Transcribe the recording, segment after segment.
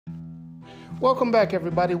Welcome back,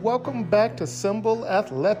 everybody. Welcome back to Symbol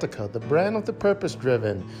Athletica, the brand of the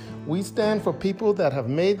purpose-driven. We stand for people that have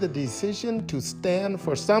made the decision to stand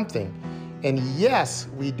for something. And yes,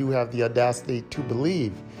 we do have the audacity to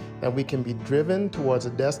believe that we can be driven towards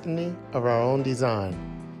a destiny of our own design.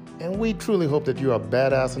 And we truly hope that you are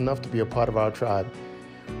badass enough to be a part of our tribe.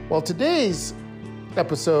 Well, today's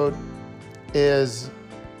episode is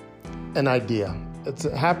an idea. It's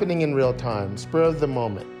happening in real time, spur of the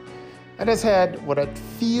moment. I just had what it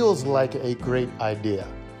feels like a great idea.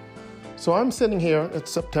 So I'm sitting here,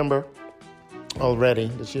 it's September already.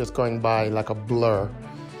 This year's going by like a blur.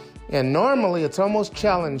 And normally it's almost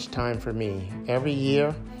challenge time for me. Every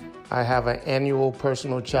year I have an annual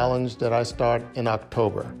personal challenge that I start in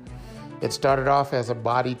October. It started off as a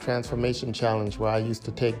body transformation challenge where I used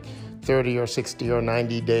to take 30 or 60 or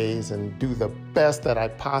 90 days and do the best that I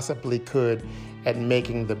possibly could at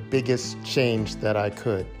making the biggest change that I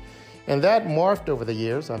could. And that morphed over the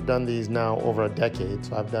years. I've done these now over a decade,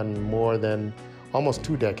 so I've done more than almost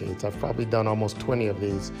 2 decades. I've probably done almost 20 of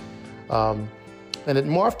these. And it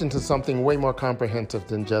morphed into something way more comprehensive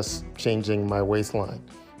than just changing my waistline,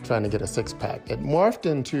 trying to get a six-pack. It morphed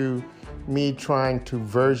into me trying to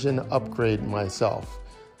version upgrade myself.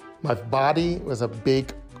 My body was a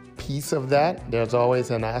big piece of that. There's always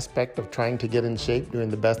an aspect of trying to get in shape, doing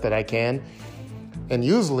the best that I can. And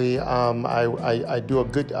usually I do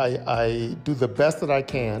the best that I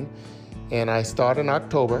can, and I start in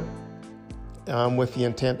October with the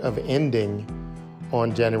intent of ending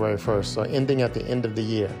on January 1st, so ending at the end of the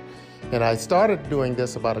year. And I started doing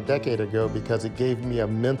this about a decade ago because it gave me a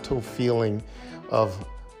mental feeling of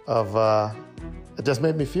it just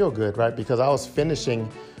made me feel good, right? Because I was finishing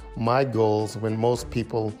my goals when most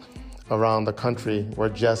people around the country were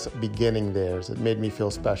just beginning theirs. It made me feel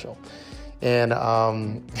special. And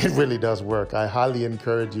it really does work. I highly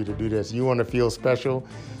encourage you to do this. You want to feel special?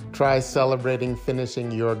 Try celebrating finishing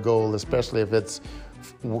your goal, especially if it's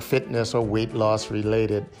fitness or weight loss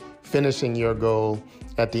related. Finishing your goal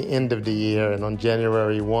at the end of the year, and on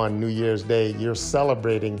January 1, New Year's Day, you're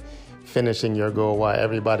celebrating finishing your goal while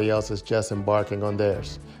everybody else is just embarking on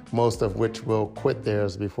theirs, most of which will quit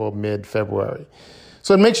theirs before mid-February.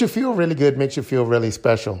 So it makes you feel really good, makes you feel really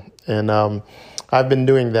special. And I've been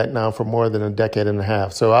doing that now for more than a decade and a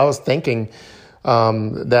half. So I was thinking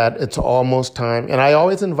that it's almost time, and I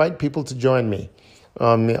always invite people to join me.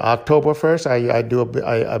 October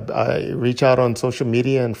 1st, I reach out on social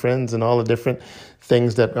media and friends and all the different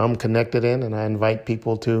things that I'm connected in, and I invite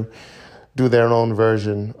people to do their own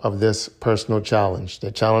version of this personal challenge. They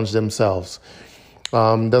challenge themselves.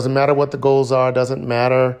 Doesn't matter what the goals are, doesn't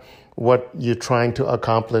matter what you're trying to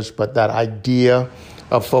accomplish, but that idea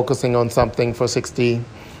of focusing on something for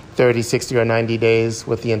 30, 60, or 90 days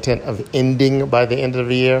with the intent of ending by the end of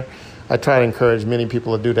the year. I try to encourage many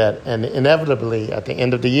people to do that. And inevitably, at the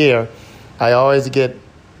end of the year, I always get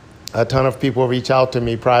a ton of people reach out to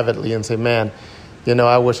me privately and say, man,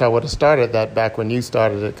 I wish I would have started that back when you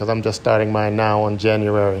started it, because I'm just starting mine now in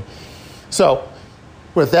January. So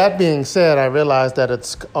with that being said, I realized that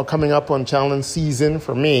it's coming up on challenge season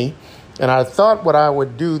for me. And I thought what I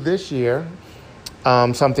would do this year,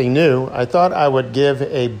 something new, I thought I would give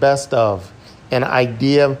a best of, an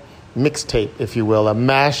idea mixtape, if you will, a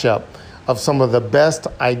mashup of some of the best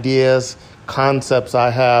ideas, concepts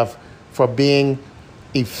I have for being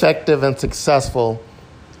effective and successful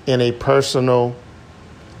in a personal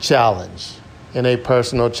challenge.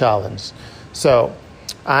 So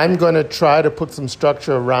I'm going to try to put some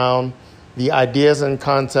structure around the ideas and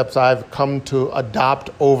concepts I've come to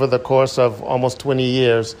adopt over the course of almost 20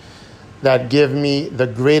 years that give me the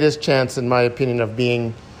greatest chance, in my opinion, of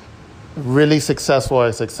being really successful,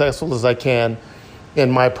 as successful as I can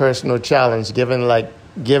in my personal challenge, given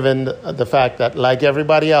the fact that, like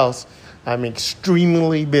everybody else, I'm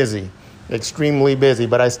extremely busy,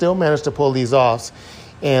 but I still manage to pull these off.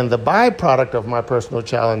 And the byproduct of my personal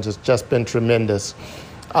challenge has just been tremendous.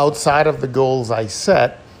 Outside of the goals I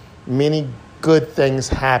set, many good things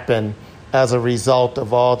happen as a result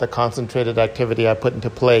of all the concentrated activity I put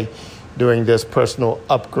into play during this personal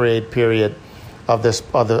upgrade period of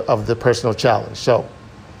the personal challenge. So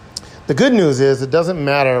the good news is it doesn't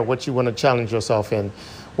matter what you want to challenge yourself in,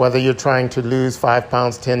 whether you're trying to lose 5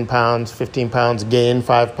 pounds, 10 pounds, 15 pounds, gain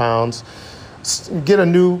 5 pounds, get a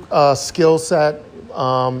new skill set,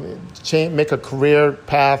 make a career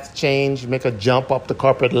path change, make a jump up the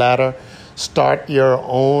corporate ladder, start your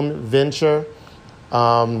own venture.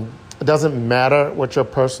 It doesn't matter what your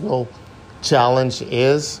personal challenge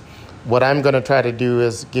is. What I'm going to try to do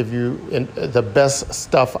is give you the best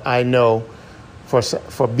stuff I know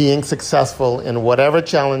for being successful in whatever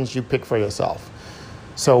challenge you pick for yourself.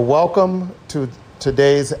 So welcome to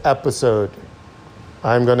today's episode.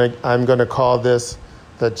 I'm gonna call this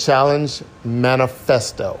the Challenge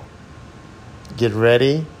Manifesto. Get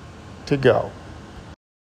ready to go.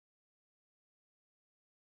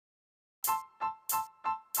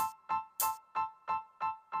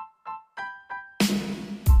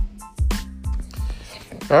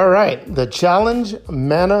 All right, the Challenge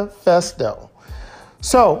Manifesto.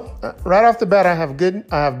 So, right off the bat, I have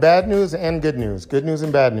bad news and good news. Good news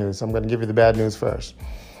and bad news. I'm going to give you the bad news first.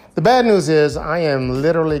 The bad news is I am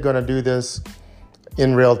literally going to do this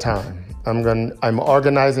in real time. I'm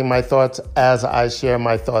organizing my thoughts as I share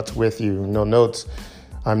my thoughts with you. No notes.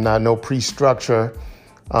 No pre-structure.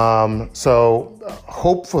 So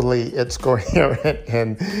hopefully it's coherent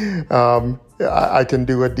and I can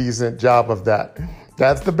do a decent job of that.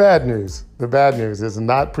 That's the bad news. The bad news is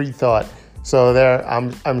not pre-thought. So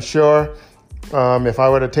I'm sure if I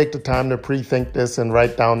were to take the time to pre-think this and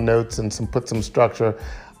write down notes and put some structure,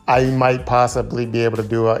 I might possibly be able to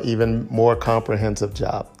do an even more comprehensive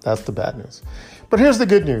job. That's the bad news. But here's the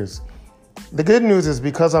good news. The good news is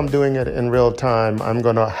because I'm doing it in real time, I'm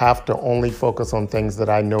going to have to only focus on things that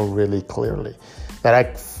I know really clearly,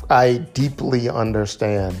 that I deeply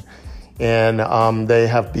understand. And they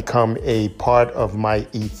have become a part of my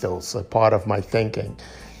ethos, a part of my thinking,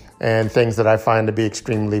 and things that I find to be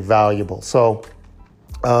extremely valuable. So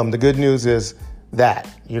the good news is that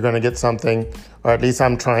you're going to get something, or at least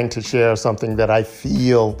I'm trying to share something that I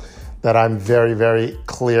feel that I'm very, very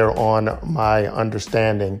clear on my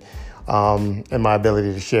understanding and my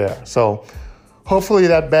ability to share. So hopefully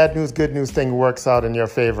that bad news, good news thing works out in your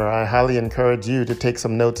favor. I highly encourage you to take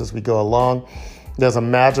some notes as we go along. There's a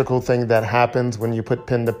magical thing that happens when you put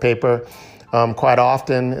pen to paper. Quite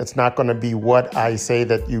often, it's not going to be what I say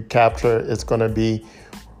that you capture. It's going to be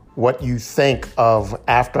what you think of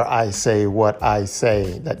after I say what I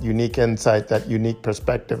say, that unique insight, that unique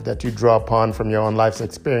perspective that you draw upon from your own life's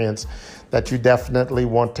experience that you definitely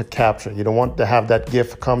want to capture. You don't want to have that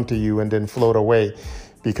gift come to you and then float away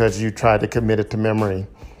because you tried to commit it to memory.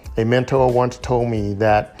 A mentor once told me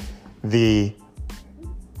that the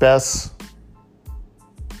best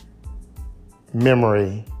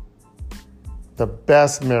memory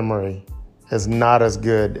is not as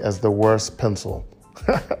good as the worst pencil.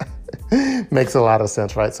 Makes a lot of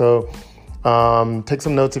sense, right? So take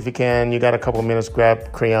some notes if you can. You got a couple minutes,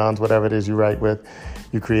 grab crayons, whatever it is you write with,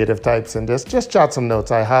 you creative types, and just jot some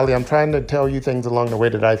notes. I'm trying to tell you things along the way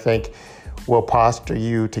that I think will posture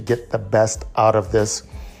you to get the best out of this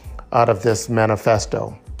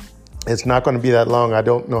manifesto. It's not going to be that long. I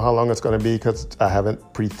don't know how long it's going to be because I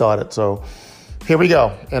haven't pre-thought it. So here we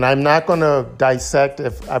go. And I'm not going to dissect.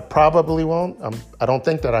 I probably won't. I don't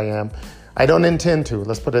think that I am. I don't intend to.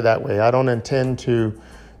 Let's put it that way. I don't intend to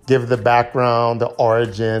give the background, the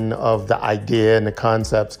origin of the idea and the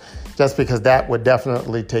concepts, just because that would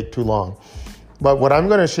definitely take too long. But what I'm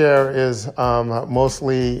going to share is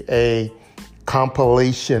mostly a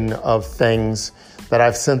compilation of things that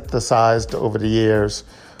I've synthesized over the years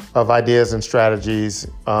of ideas and strategies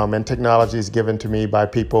and technologies given to me by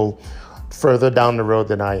people further down the road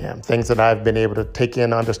than I am. Things that I've been able to take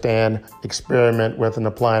in, understand, experiment with, and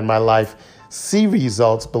apply in my life, see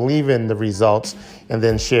results, believe in the results, and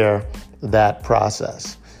then share that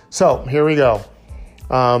process. So here we go.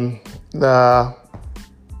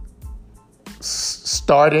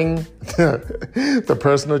 Starting the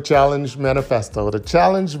Personal Challenge Manifesto, the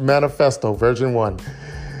Challenge Manifesto version 1,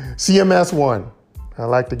 CMS 1. I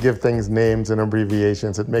like to give things names and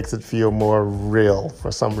abbreviations. It makes it feel more real for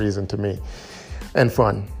some reason to me, and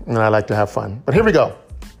fun. And I like to have fun. But here we go.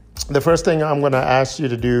 The first thing I'm going to ask you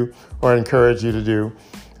to do or encourage you to do,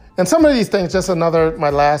 and some of these things, just my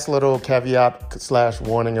last little caveat /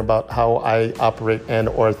 warning about how I operate and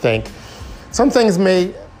or think. Some things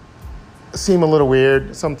may seem a little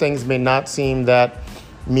weird. Some things may not seem that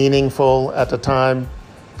meaningful at the time,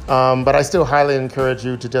 but I still highly encourage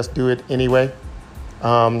you to just do it anyway.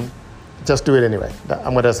 Just do it anyway.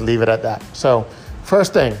 I'm going to just leave it at that. So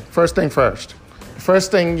first thing first. First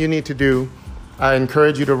thing you need to do, I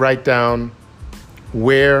encourage you to write down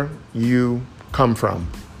where you come from.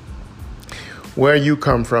 Where you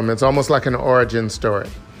come from. It's almost like an origin story.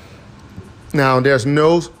 Now, there's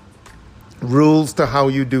no rules to how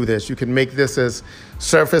you do this. You can make this as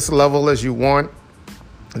surface level as you want.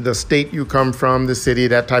 The state you come from, the city,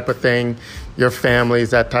 that type of thing, your families,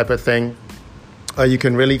 that type of thing. You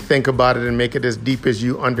can really think about it and make it as deep as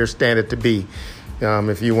you understand it to be.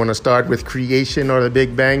 If you want to start with creation or the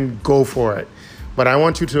Big Bang, go for it. But I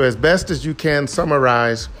want you to, as best as you can,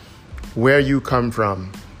 summarize where you come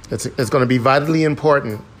from. It's going to be vitally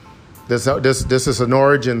important. This is an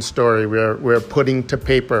origin story. We're putting to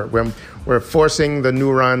paper. We're forcing the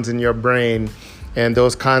neurons in your brain and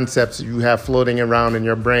those concepts you have floating around in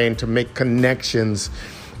your brain to make connections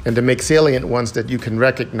and to make salient ones that you can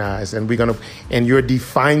recognize. And you're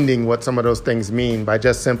defining what some of those things mean by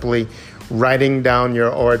just simply writing down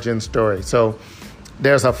your origin story. So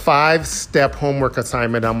there's a 5-step homework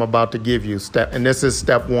assignment I'm about to give you. And this is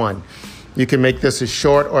step 1. You can make this as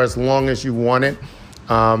short or as long as you want it.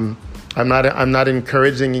 I'm not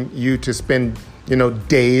encouraging you to spend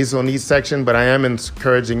days on each section, but I am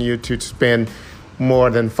encouraging you to spend more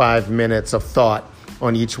than 5 minutes of thought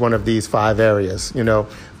on each one of these 5 areas.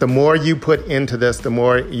 The more you put into this, the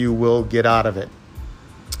more you will get out of it.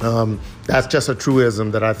 That's just a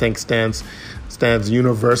truism that I think stands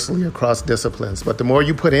universally across disciplines. But the more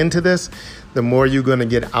you put into this, the more you're going to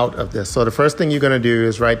get out of this. So the first thing you're going to do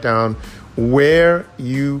is write down where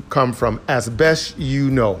you come from as best you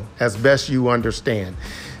know, as best you understand.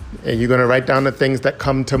 And you're going to write down the things that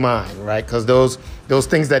come to mind, right? Because those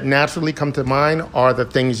things that naturally come to mind are the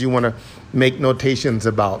things you want to make notations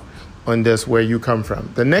about on this, where you come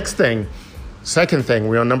from. The next thing, second thing,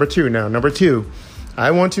 we're on number 2 now. Number 2,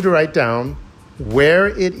 I want you to write down where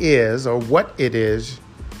it is or what it is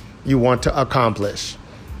you want to accomplish.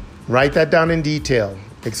 Write that down in detail.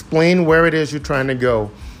 Explain where it is you're trying to go.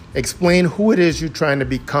 Explain who it is you're trying to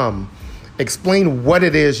become. Explain what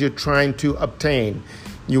it is you're trying to obtain.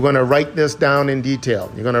 You're going to write this down in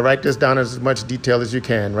detail. You're going to write this down as much detail as you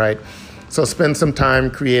can, right? So spend some time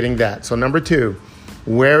creating that. So number 2,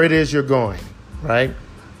 where it is you're going, right?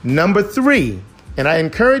 Number 3, and I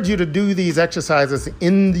encourage you to do these exercises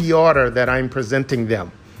in the order that I'm presenting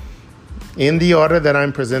them. In the order that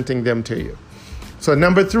I'm presenting them to you. So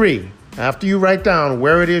number 3, after you write down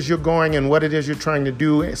where it is you're going and what it is you're trying to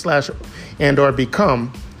do /or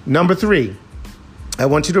become, number 3, I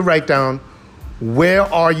want you to write down, where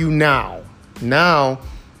are you now? Now,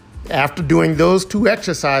 after doing those 2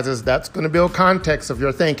 exercises, that's going to build context of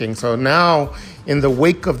your thinking. So now, in the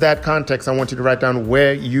wake of that context, I want you to write down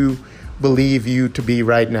where you believe you to be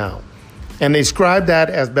right now. And describe that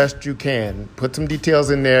as best you can. Put some details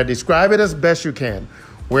in there. Describe it as best you can.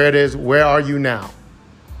 Where it is, where are you now?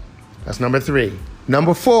 That's number 3.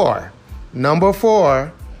 Number 4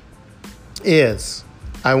 is,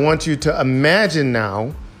 I want you to imagine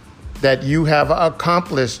now that you have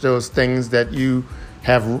accomplished those things that you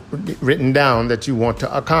have written down that you want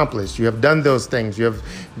to accomplish. You have done those things. You have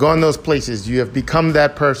gone those places. You have become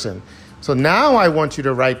that person. So now I want you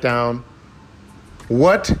to write down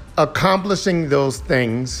what accomplishing those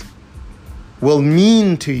things will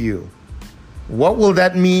mean to you. What will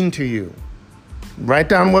that mean to you? Write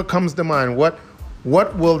down what comes to mind. What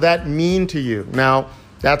will that mean to you? Now,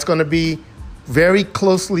 that's going to be very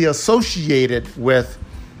closely associated with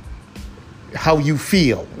how you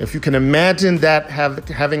feel. If you can imagine that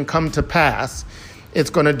having come to pass, it's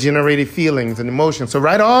going to generate feelings and emotions. So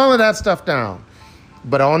write all of that stuff down.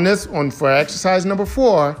 But for exercise number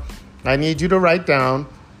 4, I need you to write down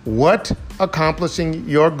what accomplishing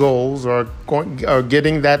your goals or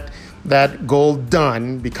getting that goal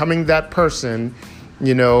done, becoming that person,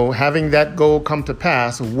 having that goal come to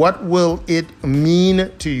pass, what will it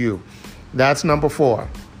mean to you? That's number 4.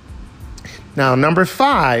 Now, number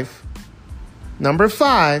 5,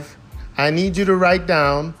 I need you to write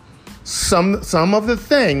down some of the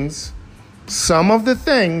things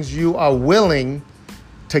you are willing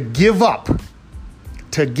to give up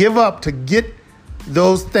to get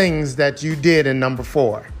those things that you did in number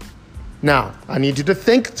 4. Now, I need you to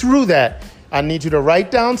think through that. I need you to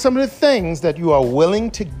write down some of the things that you are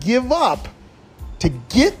willing to give up to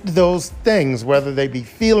get those things, whether they be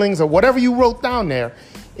feelings or whatever you wrote down there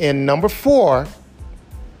in number 4.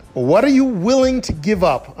 What are you willing to give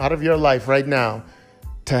up out of your life right now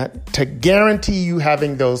to guarantee you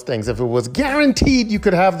having those things? If it was guaranteed you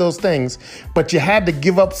could have those things, but you had to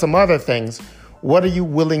give up some other things, what are you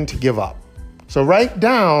willing to give up? So write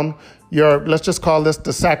down let's just call this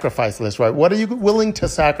the sacrifice list, right? What are you willing to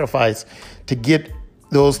sacrifice to get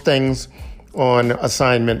those things on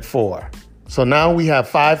assignment 4? So now we have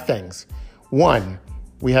 5 things. 1,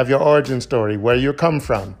 we have your origin story, where you come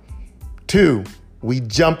from. 2, we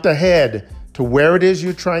jumped ahead to where it is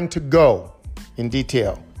you're trying to go in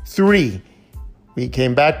detail. 3, we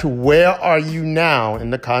came back to where are you now in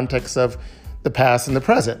the context of the past and the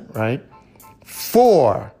present, right?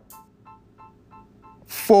 4,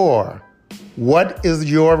 what is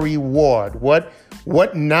your reward? What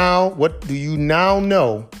do you now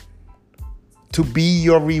know to be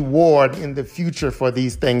your reward in the future for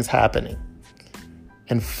these things happening?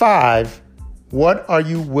 And 5, what are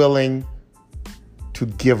you willing to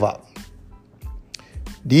give up?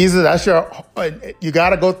 You got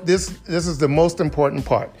to go, this is the most important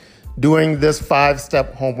part, doing this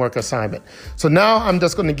 5-step homework assignment. So now I'm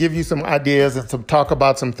just going to give you some ideas and talk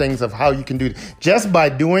about some things of how you can do it. Just by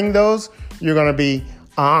doing those, you're going to be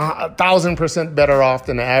 1,000% better off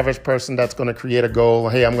than the average person that's going to create a goal.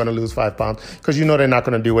 Hey, I'm going to lose 5 pounds, because you know they're not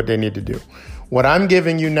going to do what they need to do. What I'm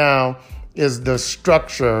giving you now is the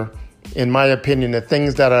structure, in my opinion, the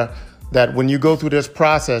things that when you go through this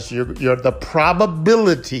process, the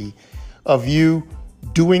probability of you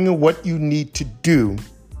doing what you need to do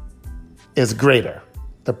is greater.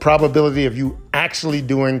 The probability of you actually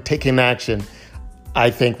taking action, I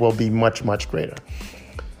think, will be much, much greater.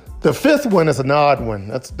 The 5th one is an odd one.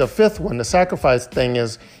 That's the 5th one. The sacrifice thing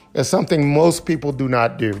is something most people do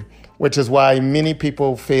not do, which is why many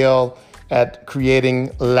people fail at creating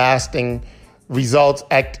lasting results,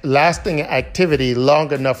 lasting activity long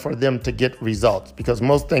enough for them to get results, because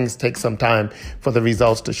most things take some time for the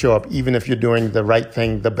results to show up, even if you're doing the right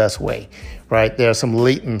thing the best way, right? There's some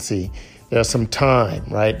latency. There's some time,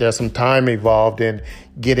 right? There's some time involved in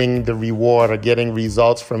getting the reward or getting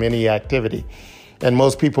results from any activity. And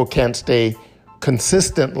most people can't stay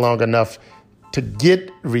consistent long enough to get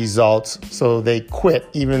results, so they quit,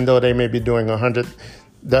 even though they may be doing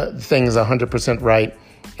the things 100% right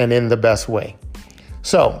and in the best way.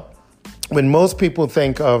 So when most people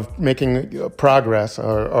think of making progress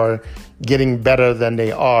or getting better than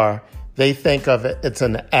they are, they think of it's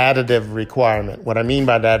an additive requirement. What I mean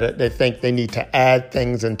by that, they think they need to add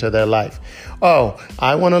things into their life. Oh,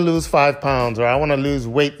 I want to lose 5 pounds, or I want to lose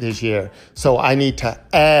weight this year, so I need to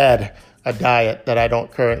add a diet that I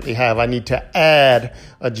don't currently have. I need to add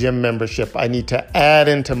a gym membership. I need to add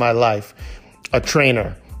into my life a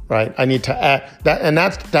trainer, right? I need to add that. And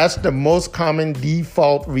that's the most common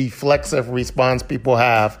default reflexive response people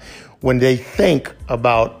have when they think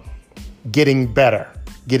about getting better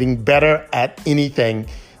at anything.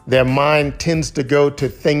 Their mind tends to go to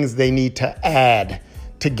things they need to add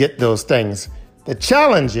to get those things. The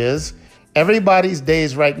challenge is everybody's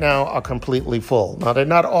days right now are completely full. Now, they're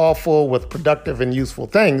not all full with productive and useful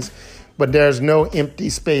things, but there's no empty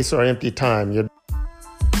space or empty time.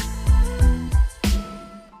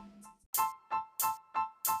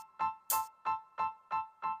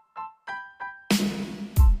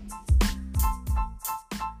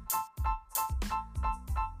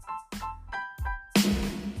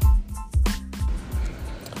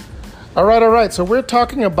 All right. So we're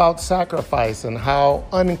talking about sacrifice and how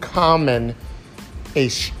uncommon a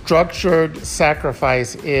structured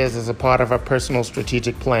sacrifice is as a part of a personal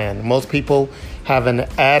strategic plan. Most people have an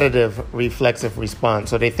additive reflexive response,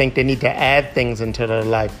 so they think they need to add things into their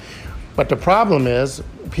life. But the problem is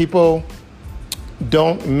people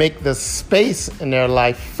don't make the space in their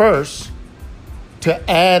life first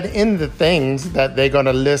to add in the things that they're going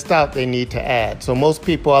to list out they need to add. So most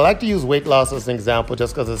people, I like to use weight loss as an example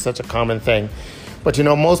just because it's such a common thing. But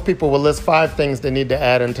most people will list 5 things they need to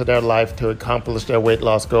add into their life to accomplish their weight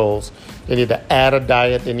loss goals. They need to add a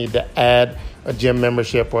diet. They need to add a gym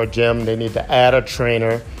membership or a gym. They need to add a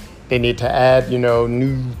trainer. They need to add,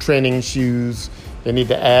 new training shoes. They need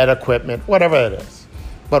to add equipment, whatever it is.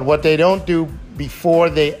 But what they don't do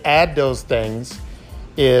before they add those things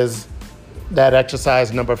is that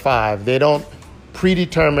exercise number 5. They don't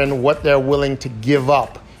predetermine what they're willing to give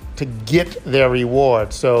up to get their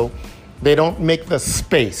reward. So they don't make the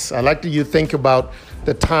space. I like you think about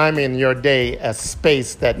the time in your day as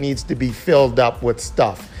space that needs to be filled up with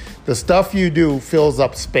stuff. The stuff you do fills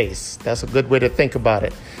up space. That's a good way to think about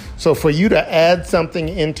it. So for you to add something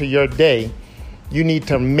into your day, you need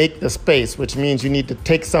to make the space, which means you need to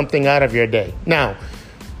take something out of your day. Now,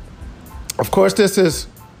 of course, this is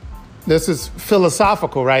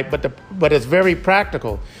philosophical, right? But it's very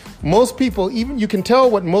practical. Most people, even you can tell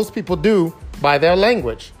what most people do by their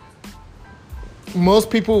language. Most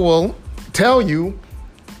people will tell you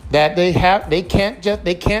that they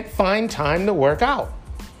can't find time to work out.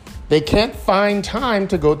 They can't find time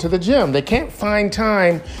to go to the gym. They can't find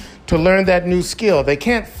time to learn that new skill. They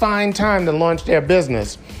can't find time to launch their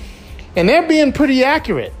business. And they're being pretty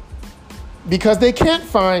accurate because they can't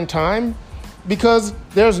find time because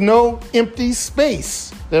there's no empty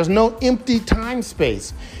space. There's no empty time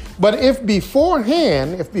space. But if before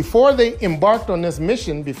they embarked on this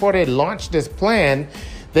mission, before they launched this plan,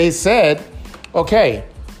 they said, okay,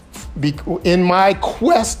 in my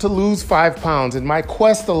quest to lose 5 pounds, in my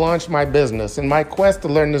quest to launch my business, in my quest to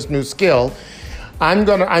learn this new skill,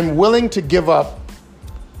 I'm willing to give up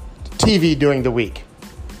TV during the week.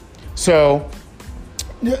 So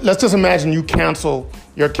let's just imagine you cancel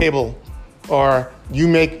your cable, or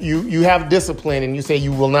you have discipline and you say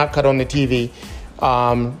you will not cut on the TV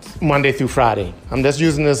Monday through Friday. I'm just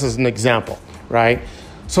using this as an example, right?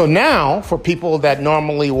 So now for people that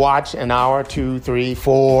normally watch an hour, 2, 3,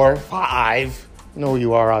 4, 5, you know who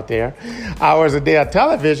you are out there, hours a day of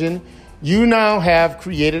television, you now have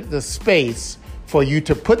created the space for you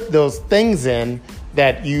to put those things in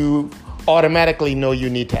that you automatically know you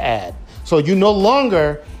need to add. So you no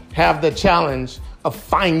longer have the challenge of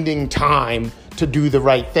finding time to do the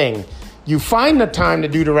right thing. You find the time to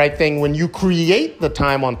do the right thing when you create the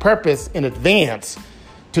time on purpose in advance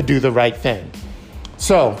to do the right thing.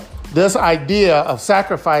 So this idea of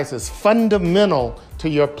sacrifice is fundamental to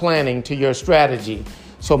your planning, to your strategy.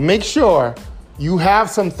 So make sure you have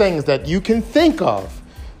some things that you can think of.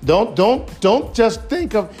 Don't just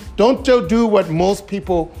think of, don't do what most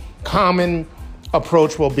people common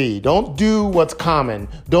approach will be. Don't do what's common.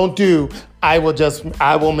 Don't do, I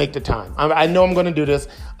will make the time. I know I'm going to do this.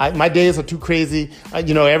 My days are too crazy.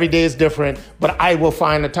 Every day is different, but I will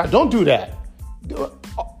find the time. Don't do that.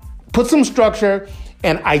 Put some structure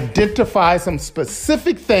and identify some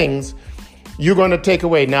specific things you're going to take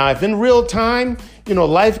away. Now, if in real time,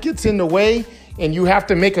 life gets in the way and you have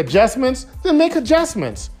to make adjustments, then make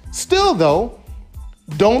adjustments. Still, though,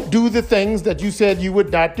 don't do the things that you said you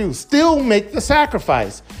would not do. Still make the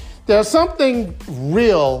sacrifice. There's something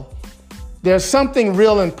real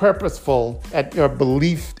and purposeful at your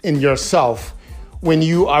belief in yourself when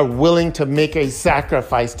you are willing to make a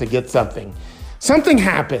sacrifice to get something. Something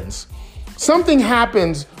happens. Something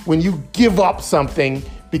happens when you give up something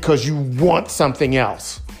because you want something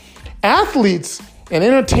else. Athletes and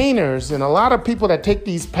entertainers and a lot of people that take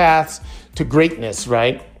these paths to greatness,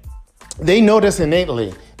 right? They know this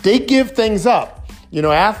innately. They give things up.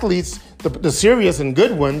 Athletes, the serious and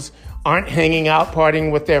good ones, aren't hanging out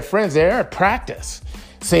partying with their friends. They're at practice.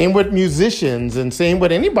 Same with musicians and same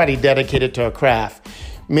with anybody dedicated to a craft.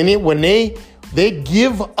 When they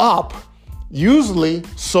give up usually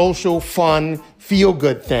social, fun,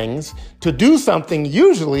 feel-good things to do something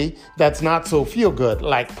usually that's not so feel-good,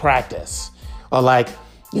 like practice or like,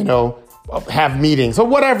 have meetings or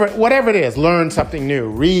whatever it is, learn something new,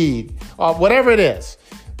 read, or whatever it is.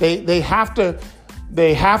 They have to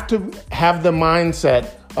have the mindset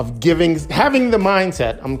of having the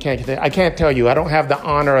mindset. I can't tell you, I don't have the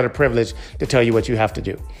honor or the privilege to tell you what you have to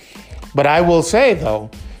do. But I will say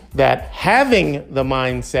though, that having the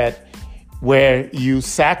mindset where you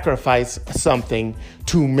sacrifice something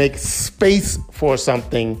to make space for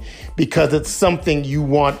something because it's something you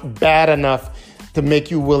want bad enough to make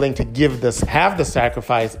you willing to have the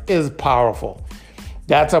sacrifice is powerful.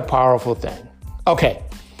 That's a powerful thing. Okay,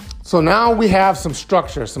 so now we have some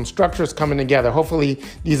structures coming together. Hopefully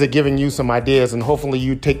these are giving you some ideas and hopefully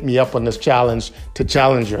you take me up on this challenge to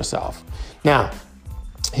challenge yourself. Now,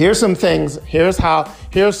 here's some things. Here's some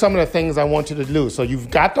of the things I want you to do. So you've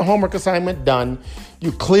got the homework assignment done.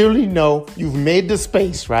 You clearly know you've made the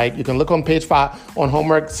space, right? You can look on page 5 on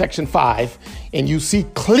homework section 5, and you see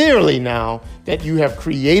clearly now that you have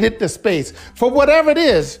created the space for whatever it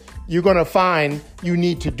is you're going to find you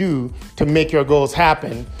need to do to make your goals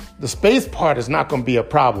happen. The space part is not going to be a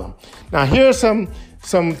problem. Now, here are some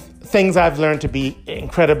things I've learned to be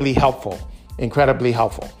incredibly helpful.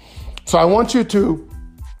 So I want you to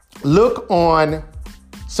look on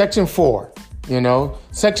section 4.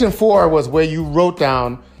 Section 4 was where you wrote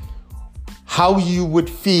down how you would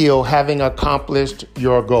feel having accomplished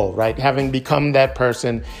your goal, right? Having become that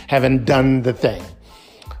person, having done the thing.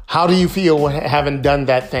 How do you feel having done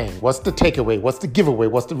that thing? What's the takeaway? What's the giveaway?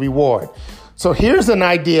 What's the reward? So here's an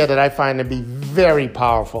idea that I find to be very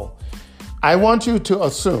powerful. I want you to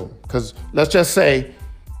assume, because let's just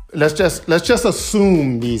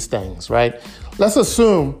assume these things, right? Let's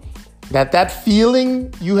assume that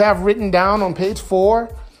feeling you have written down on page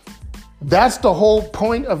 4, that's the whole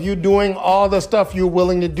point of you doing all the stuff you're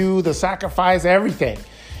willing to do, the sacrifice, everything.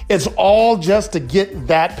 It's all just to get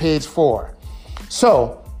that page 4.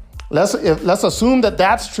 So let's assume that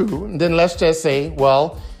that's true, and then let's just say,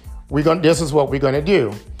 well, this is what we're going to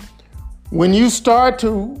do. When you start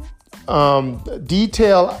to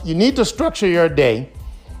detail, you need to structure your day.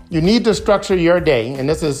 And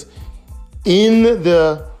this is in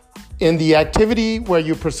the activity where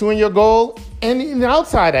you're pursuing your goal and in the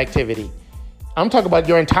outside activity. I'm talking about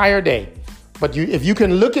your entire day. But if you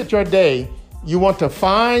can look at your day, you want to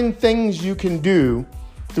find things you can do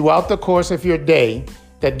throughout the course of your day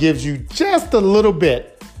that gives you just a little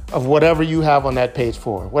bit of whatever you have on that page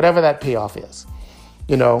 4, whatever that payoff is.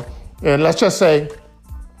 And let's just say,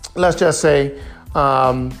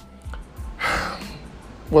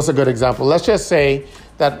 what's a good example? Let's just say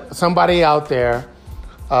that somebody out there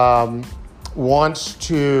wants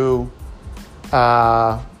to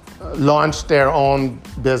launch their own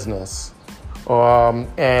business,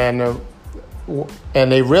 and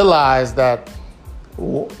they realize that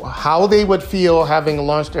how they would feel having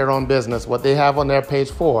launched their own business, what they have on their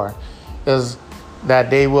page 4, is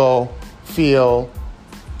that they will feel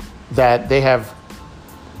that they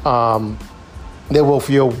will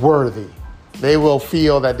feel worthy. They will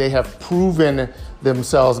feel that they have proven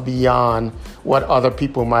themselves beyond what other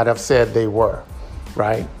people might have said they were,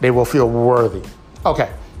 right? They will feel worthy.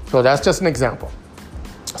 Okay, so that's just an example.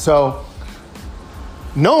 So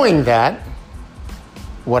knowing that,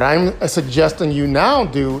 what I'm suggesting you now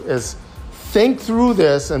do is think through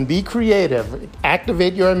this and be creative.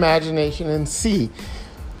 Activate your imagination and see,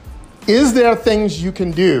 is there things you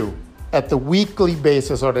can do at the weekly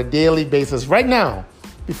basis or the daily basis right now,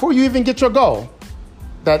 before you even get your goal,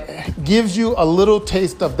 that gives you a little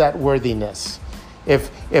taste of that worthiness?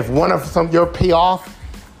 If one of your payoff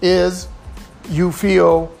is you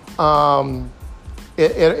feel,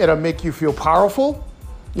 it'll make you feel powerful.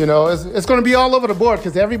 You know, it's going to be all over the board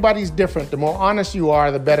because everybody's different. The more honest you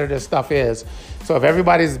are, the better this stuff is. So if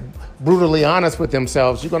everybody's brutally honest with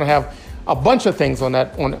themselves, you're going to have a bunch of things on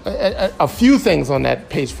that, a few things on that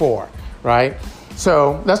page 4, right?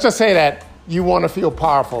 So let's just say that you want to feel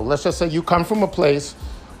powerful. Let's just say you come from a place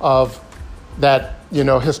of that, you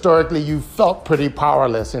know, historically you felt pretty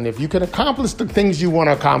powerless. And if you can accomplish the things you want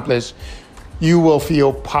to accomplish, you will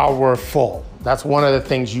feel powerful. That's one of the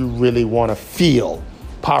things you really want to feel.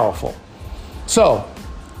 Powerful. So,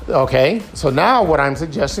 okay, so now what I'm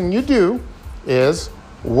suggesting you do is,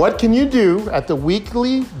 what can you do at the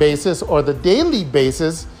weekly basis or the daily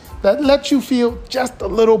basis that lets you feel just a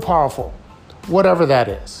little powerful, whatever that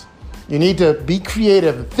is. You need to be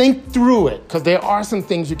creative, think through it, because there are some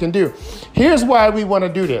things you can do. Here's why we want to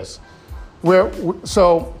do this.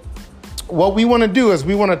 So what we want to do is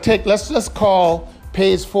we want to take, let's just call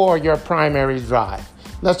page 4 your primary drive.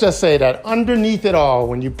 Let's just say that underneath it all,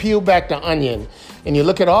 when you peel back the onion and you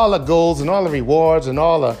look at all the goals and all the rewards and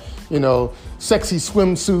all the, you know, sexy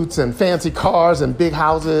swimsuits and fancy cars and big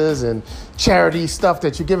houses and charity stuff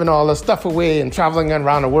that you're giving all the stuff away and traveling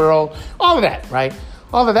around the world, all of that, right?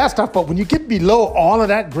 All of that stuff. But when you get below all of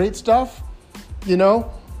that great stuff, you know,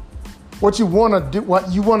 what you want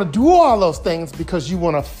to do all those things because you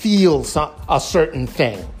want to feel a certain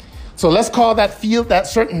thing. So let's call that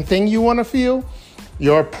certain thing you want to feel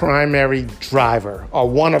your primary driver, or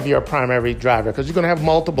one of your primary driver, because you're going to have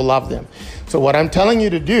multiple of them. So what I'm telling you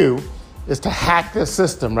to do is to hack the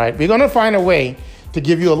system, right? We're going to find a way to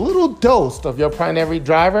give you a little dose of your primary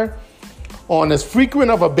driver on as frequent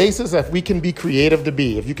of a basis as we can be creative to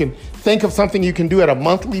be. If you can think of something you can do at a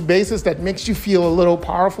monthly basis that makes you feel a little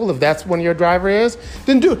powerful, if that's when your driver is,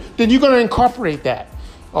 then you're going to incorporate that.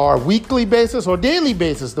 Or weekly basis or daily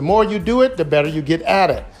basis. The more you do it, the better you get at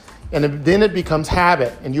it. And then it becomes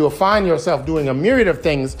habit, and you will find yourself doing a myriad of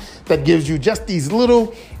things that gives you just these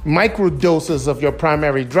little micro doses of your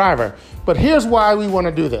primary driver. But here's why we want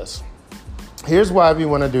to do this.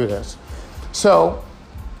 So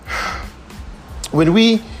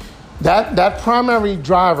when that primary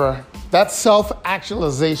driver, that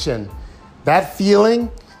self-actualization, that feeling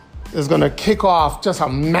is going to kick off just a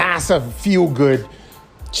massive feel-good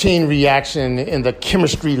chain reaction in the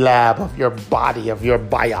chemistry lab of your body, of your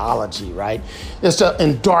biology, right? It's the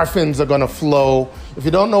endorphins are going to flow. If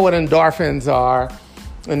you don't know what endorphins are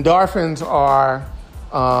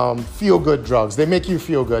feel-good drugs. They make you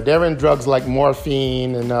feel good. They're in drugs like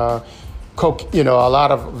morphine and coke, you know, a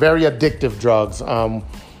lot of very addictive drugs.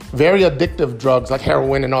 Very addictive drugs like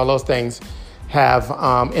heroin and all those things have,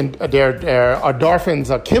 and their endorphins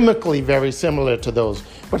are chemically very similar to those.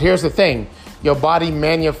 But here's the thing. Your body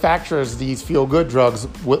manufactures these feel-good drugs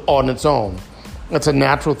on its own. It's a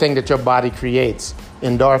natural thing that your body creates,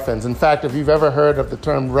 endorphins. In fact, if you've ever heard of the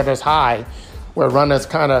term runner's high, where runners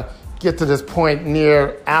kind of get to this point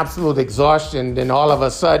near absolute exhaustion, then all of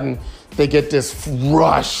a sudden they get this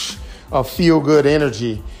rush of feel-good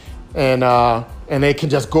energy, and they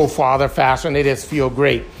can just go farther, faster, and they just feel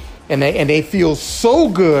great. And they feel so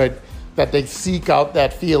good that they seek out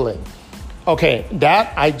that feeling. Okay,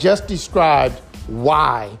 that I just described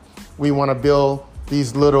why we want to build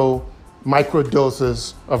these little micro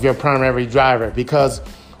doses of your primary driver, because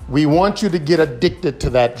we want you to get addicted to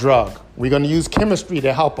that drug. We're going to use chemistry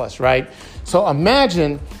to help us, right? So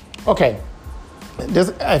imagine, okay,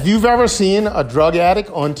 if you've ever seen a drug addict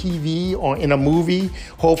on TV or in a movie,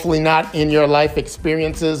 hopefully not in your life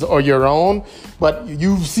experiences or your own, but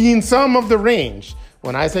you've seen some of the range.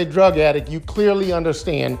 When I say drug addict, you clearly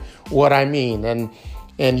understand what I mean. And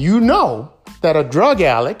And you know that a drug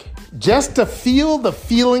addict, just to feel the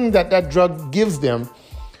feeling that that drug gives them,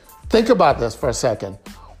 think about this for a second.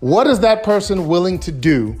 What is that person willing to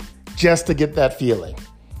do just to get that feeling?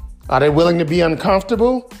 Are they willing to be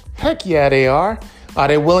uncomfortable? Heck yeah, they are. Are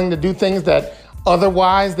they willing to do things that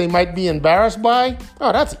otherwise they might be embarrassed by?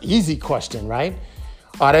 Oh, that's an easy question, right?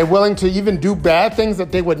 Are they willing to even do bad things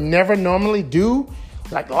that they would never normally do?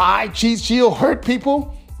 Like lie, cheat, steal, hurt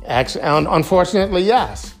people? Actually, unfortunately,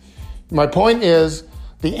 yes. My point is,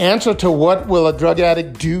 the answer to what will a drug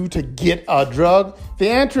addict do to get a drug, the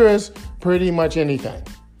answer is pretty much anything.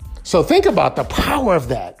 So think about the power of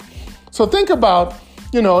that. So think about,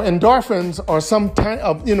 endorphins or some kind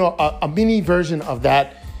of, a mini version of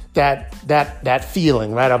that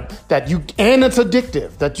feeling, right? And it's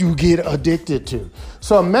addictive, that you get addicted to.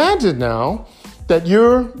 So imagine now that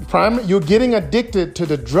you're getting addicted to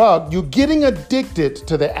the drug, you're getting addicted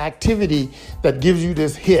to the activity that gives you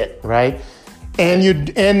this hit, right? And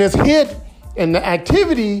this hit and the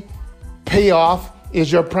activity payoff is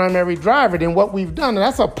your primary driver. Then what we've done, and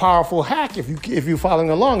that's a powerful hack if you're following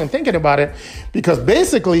along and thinking about it, because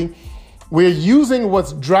basically we're using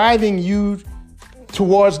what's driving you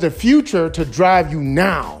towards the future to drive you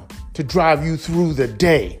now, to drive you through the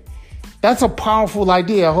day. That's a powerful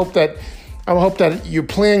idea. I hope that you're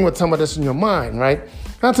playing with some of this in your mind, right?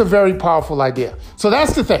 That's a very powerful idea. So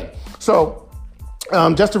that's the thing. So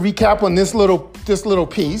just to recap on this little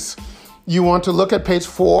piece, you want to look at page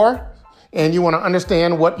 4 and you want to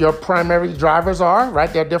understand what your primary drivers are,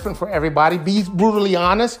 right? They're different for everybody. Be brutally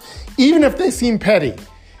honest, even if they seem petty.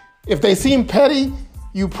 If they seem petty,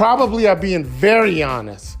 you probably are being very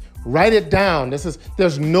honest. Write it down.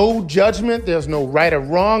 There's no judgment. There's no right or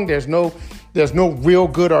wrong. There's no real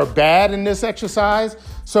good or bad in this exercise.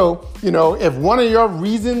 So, if one of your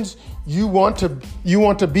reasons you want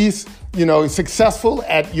to be, successful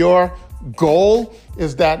at your goal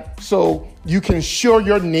is that so you can show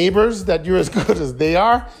your neighbors that you're as good as they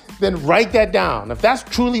are, then write that down. If that's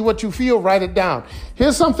truly what you feel, write it down.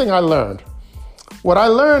 Here's something I learned. What I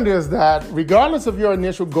learned is that regardless of your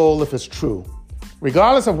initial goal, if it's true,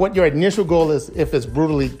 regardless of what your initial goal is, if it's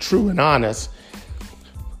brutally true and honest,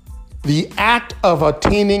 the act of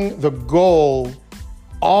attaining the goal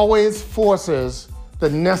always forces the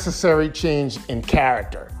necessary change in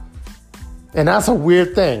character. And that's a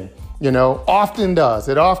weird thing, often does.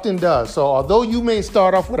 It often does. So although you may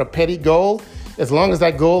start off with a petty goal, as long as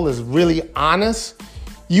that goal is really honest,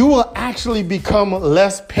 you will actually become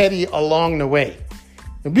less petty along the way.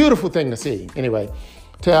 A beautiful thing to see. Anyway,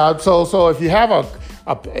 so if you have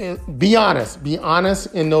be honest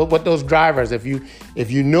in what those drivers. If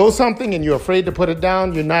you know something and you're afraid to put it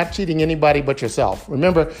down, you're not cheating anybody but yourself.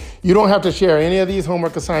 Remember, you don't have to share any of these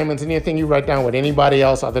homework assignments, anything you write down with anybody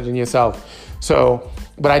else other than yourself. So,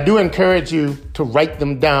 but I do encourage you to write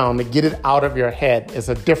them down, to get it out of your head. It's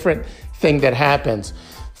a different thing that happens.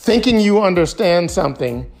 Thinking you understand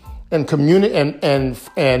something and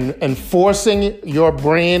and forcing your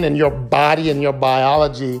brain and your body and your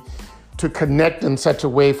biology to connect in such a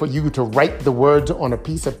way for you to write the words on a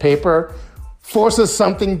piece of paper forces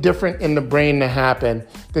something different in the brain to happen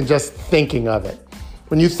than just thinking of it.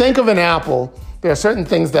 When you think of an apple, there are certain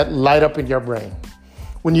things that light up in your brain.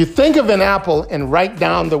 When you think of an apple and write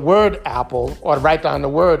down the word apple or write down the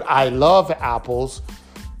word I love apples,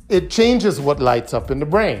 it changes what lights up in the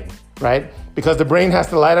brain, right? Because the brain has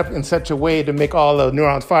to light up in such a way to make all the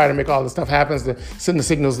neurons fire, to make all the stuff happen, to send the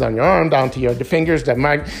signals down your arm, down to the fingers,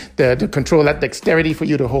 to control that dexterity for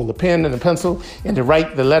you to hold the pen and the pencil and to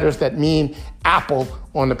write the letters that mean apple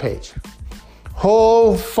on the page.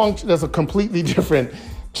 Whole function, there's a completely different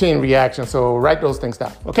chain reaction. So write those things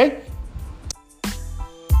down, okay?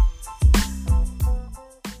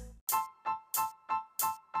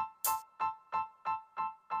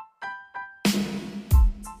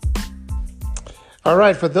 All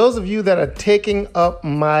right, for those of you that are taking up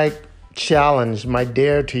my challenge, my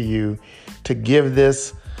dare to you to give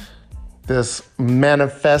this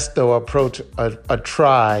manifesto approach a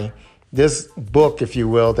try, this book, if you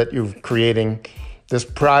will, that you're creating, this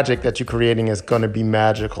project that you're creating is going to be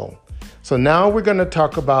magical. So now we're going to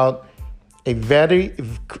talk about a very,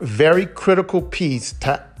 very critical piece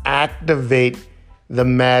to activate the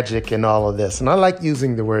magic in all of this. And I like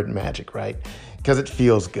using the word magic, right? Because it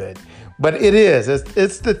feels good. But it is.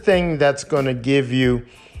 It's the thing that's going to give you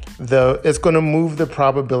it's going to move the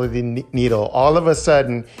probability needle. All of a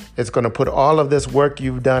sudden, it's going to put all of this work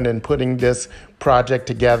you've done in putting this project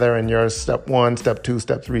together in your step 1, step 2,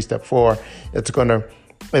 step 3, step 4.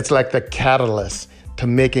 It's like the catalyst to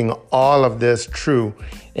making all of this true.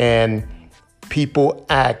 And people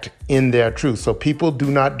act in their truth. So people do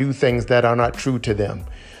not do things that are not true to them.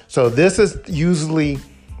 So this is usually,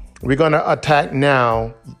 we're going to attack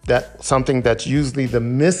now that something that's usually the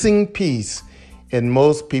missing piece in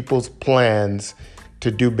most people's plans to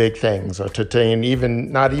do big things, or to attain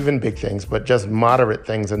even, not even big things, but just moderate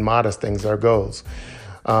things and modest things are goals.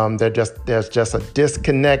 There's just a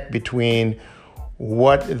disconnect between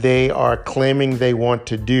what they are claiming they want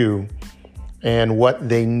to do and what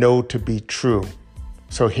they know to be true.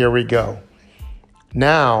 So here we go.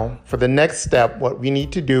 Now, for the next step, what we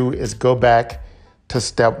need to do is go back to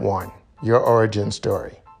step one, your origin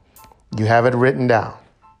story. You have it written down.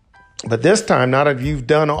 But this time, now that you've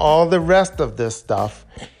done all the rest of this stuff,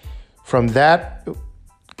 from that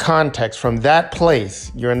context, from that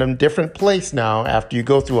place, you're in a different place now after you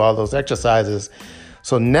go through all those exercises.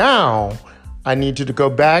 So now I need you to go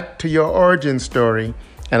back to your origin story,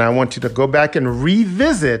 and I want you to go back and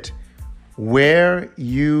revisit where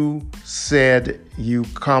you said you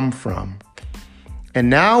come from. And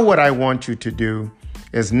now what I want you to do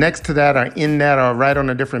is next to that or in that or right on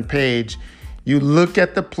a different page, you look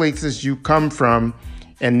at the places you come from,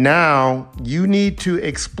 and now you need to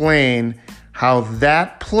explain how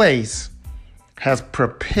that place has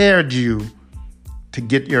prepared you to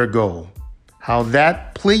get your goal. How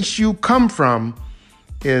that place you come from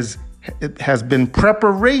it has been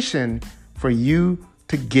preparation for you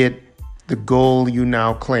to get the goal you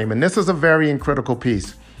now claim. And this is a very critical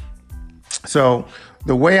piece. So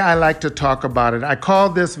the way I like to talk about it, I call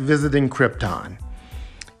this visiting Krypton.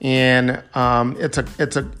 And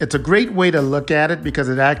it's a great way to look at it because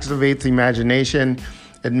it activates imagination.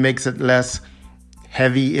 It makes it less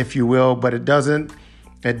heavy, if you will, but it doesn't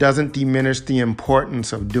diminish the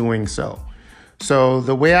importance of doing so. So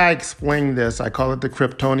the way I explain this, I call it the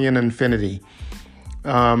Kryptonian infinity.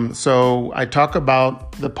 So I talk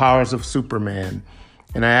about the powers of Superman,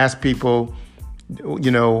 and I ask people,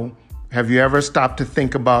 have you ever stopped to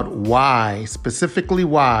think about why, specifically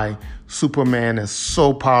why, Superman is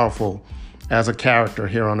so powerful as a character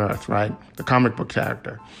here on Earth, right? The comic book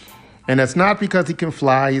character. And it's not because he can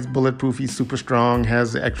fly, he's bulletproof, he's super strong,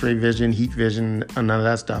 has X-ray vision, heat vision, and none of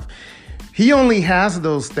that stuff. He only has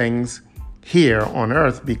those things here on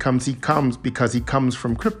Earth because he comes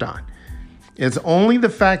from Krypton. It's only the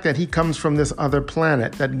fact that he comes from this other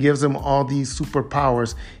planet that gives him all these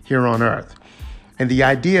superpowers here on Earth. And the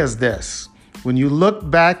idea is this: when you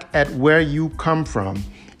look back at where you come from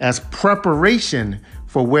as preparation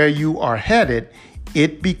for where you are headed,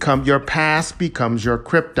 your past becomes your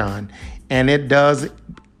Krypton, and it does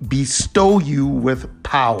bestow you with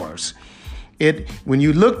powers. When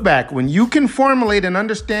you look back, when you can formulate and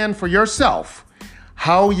understand for yourself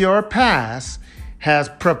how your past has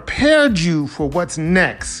prepared you for what's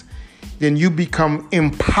next, then you become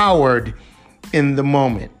empowered in the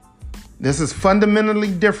moment. This is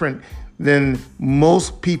fundamentally different than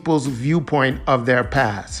most people's viewpoint of their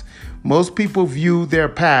past. Most people view their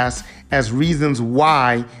past as reasons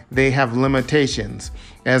why they have limitations,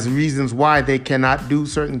 as reasons why they cannot do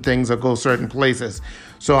certain things or go certain places.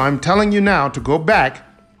 So I'm telling you now to go back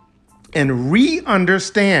and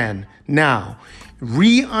re-understand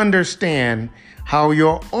how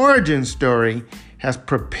your origin story has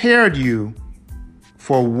prepared you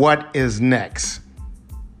for what is next.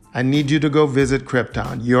 I need you to go visit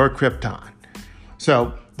Krypton, your Krypton.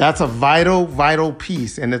 So that's a vital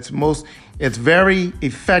piece, and it's very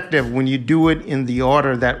effective when you do it in the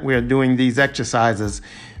order that we're doing these exercises,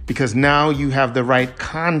 because now you have the right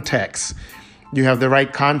context. You have the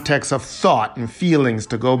right context of thought and feelings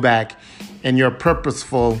to go back, and you're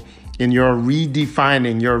purposeful in your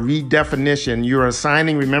redefining, your redefinition, you're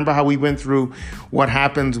assigning. Remember how we went through what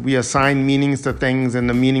happens? We assign meanings to things, and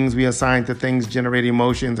the meanings we assign to things generate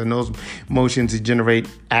emotions, and those emotions generate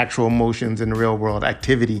actual emotions in the real world,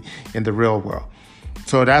 activity in the real world.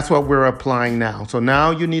 So that's what we're applying now. So now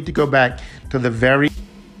you need to go back to the very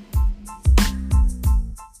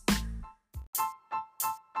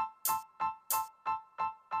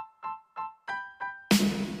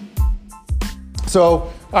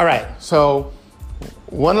So, all right. So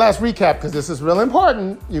one last recap, because this is real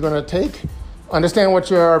important. You're going to understand what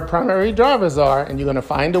your primary drivers are, and you're going to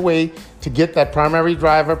find a way to get that primary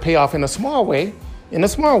driver payoff in a small way,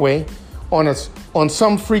 on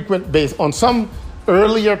some frequent base, on some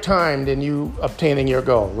earlier time than you obtaining your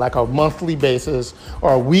goal, like a monthly basis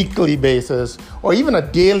or a weekly basis or even a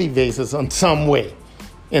daily basis on some way.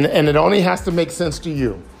 And it only has to make sense to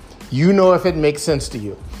you. You know if it makes sense to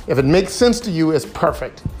you. If it makes sense to you, it's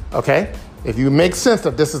perfect, okay? If you make sense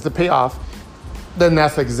that this is the payoff, then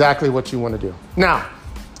that's exactly what you want to do. Now,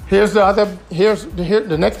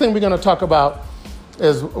 The next thing we're going to talk about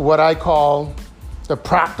is what I call the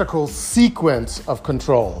practical sequence of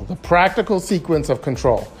control. The practical sequence of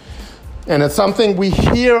control. And it's something we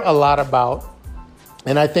hear a lot about.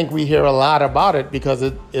 And I think we hear a lot about it because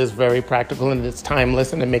it is very practical and it's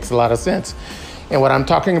timeless and it makes a lot of sense. And what I'm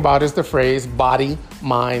talking about is the phrase body,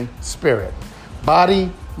 mind, spirit.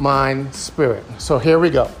 Body, mind, spirit. So here we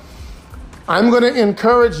go. I'm going to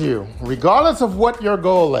encourage you, regardless of what your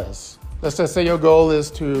goal is. Let's just say your goal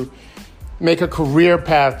is to make a career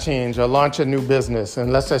path change or launch a new business.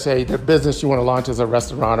 And let's just say the business you want to launch is a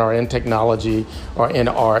restaurant or in technology or in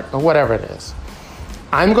art or whatever it is.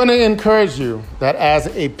 I'm going to encourage you that as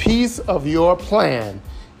a piece of your plan,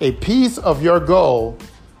 a piece of your goal,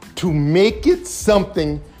 to make it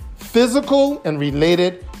something physical and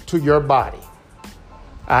related to your body.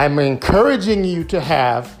 I'm encouraging you to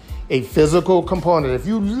have a physical component. If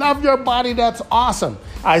you love your body, that's awesome.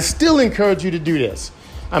 I still encourage you to do this.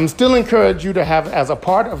 I'm still encourage you to have, as a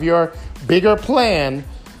part of your bigger plan,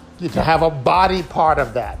 to have a body part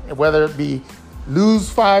of that, whether it be lose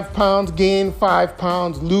 5 pounds, gain 5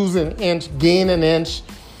 pounds, lose an inch, gain an inch,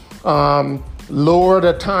 lower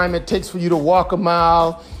the time it takes for you to walk a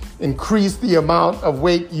mile, increase the amount of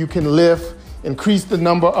weight you can lift, increase the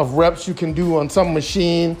number of reps you can do on some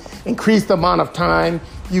machine, increase the amount of time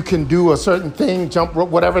you can do a certain thing, jump rope,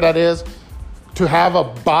 whatever that is, to have a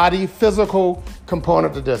body physical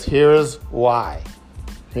component to this. Here's why.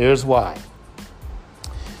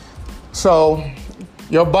 So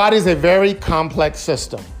your body is a very complex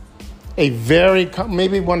system. Maybe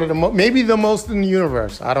the most in the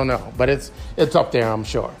universe. I don't know, but it's up there, I'm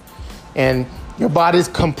sure. And your body is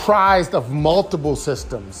comprised of multiple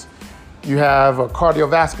systems. You have a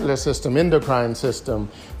cardiovascular system, endocrine system,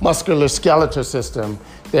 musculoskeletal system.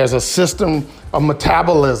 There's a system of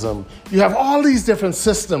metabolism. You have all these different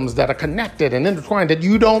systems that are connected and intertwined that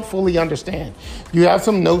you don't fully understand. You have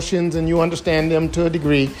some notions and you understand them to a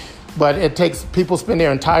degree, but it takes people spend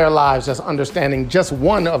their entire lives just understanding just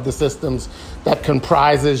one of the systems that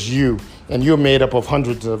comprises you. And you're made up of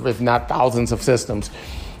hundreds of, if not thousands of systems.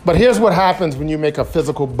 But here's what happens when you make a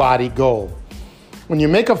physical body goal. When you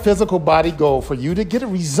make a physical body goal, for you to get a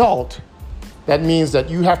result, that means that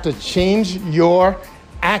you have to change your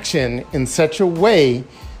action in such a way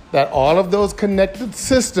that all of those connected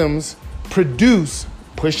systems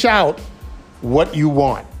push out what you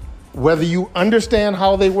want, whether you understand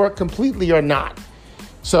how they work completely or not.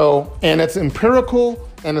 So, and it's empirical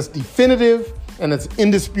and it's definitive and it's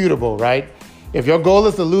indisputable, right? If your goal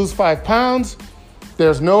is to lose 5 pounds,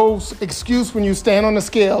 there's no excuse when you stand on the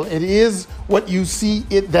scale. It is what you see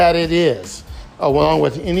that it is, along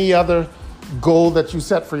with any other goal that you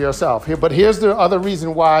set for yourself. But here's the other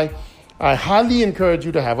reason why I highly encourage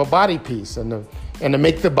you to have a body piece and to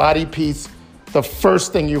make the body piece the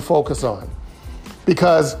first thing you focus on.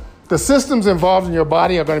 Because the systems involved in your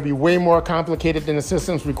body are going to be way more complicated than the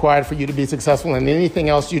systems required for you to be successful in anything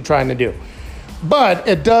else you're trying to do. But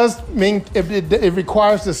it does mean it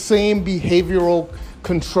requires the same behavioral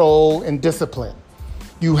control and discipline.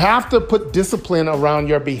 You have to put discipline around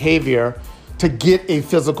your behavior to get a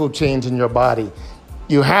physical change in your body.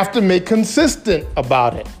 You have to make consistent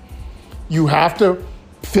about it. You have to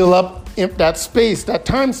fill up that space, that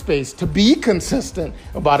time space, to be consistent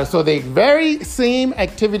about it. So the very same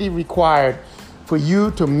activity required for you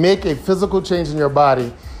to make a physical change in your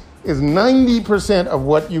body is 90% of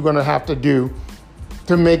what you're going to have to do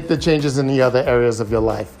to make the changes in the other areas of your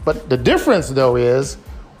life. But the difference, though, is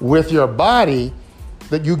with your body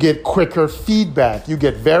that you get quicker feedback. You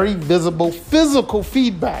get very visible physical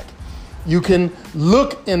feedback. You can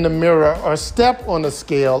look in the mirror or step on the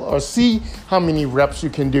scale or see how many reps you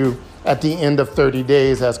can do at the end of 30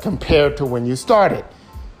 days as compared to when you started.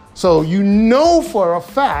 So you know for a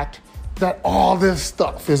fact that all this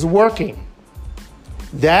stuff is working.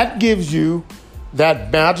 That gives you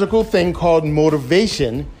that magical thing called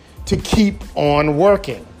motivation to keep on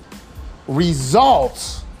working.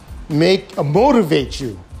 Results motivate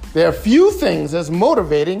you. There are few things as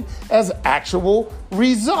motivating as actual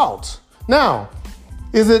results. Now,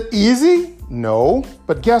 is it easy? No,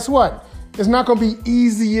 but guess what? It's not going to be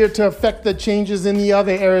easier to affect the changes in the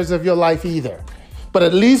other areas of your life either. But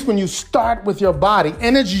at least when you start with your body,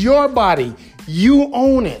 and it's your body, you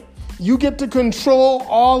own it. You get to control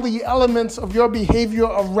all the elements of your behavior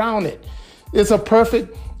around it. It's the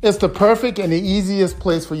perfect and the easiest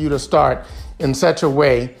place for you to start in such a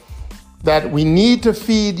way that we need to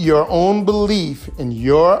feed your own belief in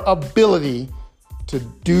your ability to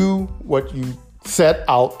do what you set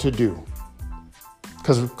out to do.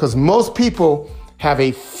 Because most people have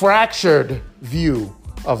a fractured view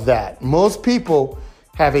of that. Most people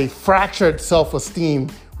have a fractured self-esteem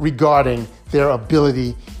regarding their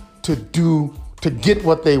ability to get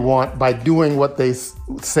what they want by doing what they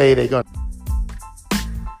say they're going to.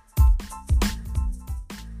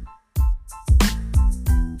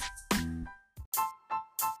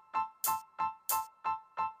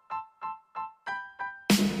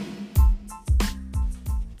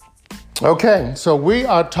 Okay, so we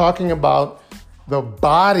are talking about the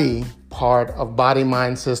body part of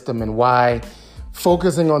body-mind system and why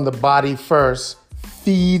focusing on the body first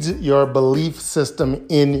feeds your belief system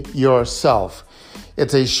in yourself.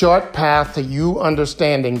 It's a short path to you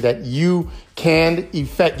understanding that you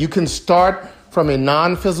can start from a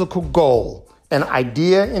non-physical goal, an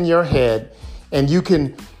idea in your head, and you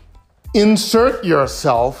can insert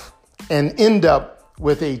yourself and end up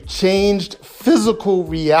with a changed physical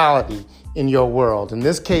reality in your world. In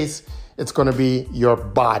this case, it's going to be your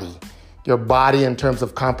body. Your body in terms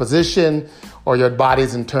of composition or your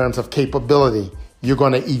bodies in terms of capability. You're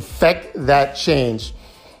going to effect that change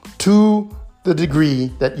to the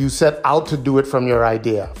degree that you set out to do it from your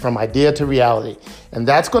idea, from idea to reality. And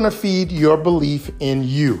that's going to feed your belief in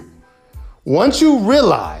you. Once you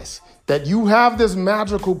realize that you have this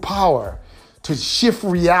magical power to shift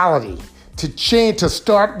reality, to change, to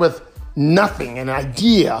start with nothing, an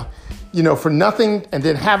idea, for nothing, and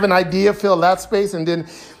then have an idea fill that space, and then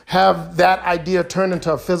have that idea turn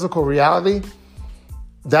into a physical reality,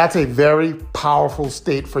 that's a very powerful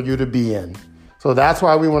state for you to be in. So that's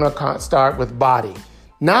why we want to start with body.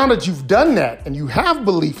 Now that you've done that and you have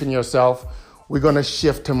belief in yourself, we're going to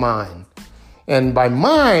shift to mind. And by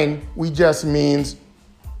mind, we just means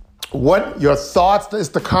what your thoughts, it's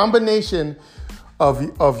the combination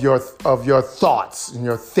of your thoughts and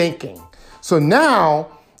your thinking. So now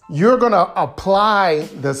you're going to apply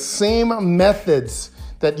the same methods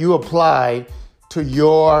that you apply to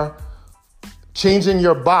your changing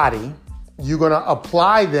your body. You're going to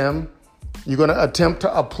apply them. You're going to attempt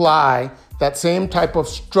to apply that same type of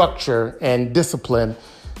structure and discipline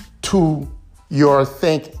to your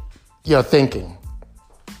thinking.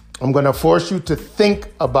 I'm going to force you to think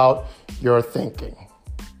about your thinking.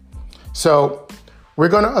 So we're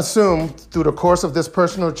going to assume through the course of this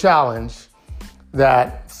personal challenge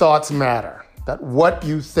that thoughts matter, that what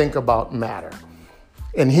you think about matter.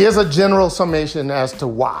 And here's a general summation as to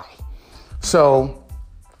why. So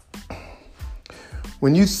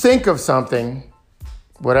when you think of something,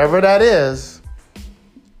 whatever that is,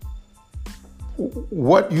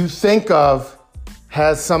 what you think of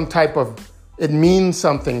has some type of, it means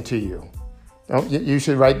something to you. You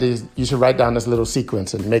should write down this little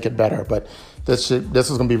sequence and make it better, but this is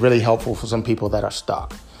going to be really helpful for some people that are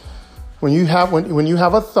stuck. When you have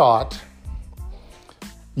a thought,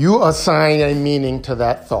 you assign a meaning to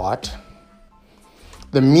that thought.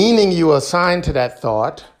 The meaning you assign to that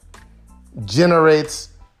thought generates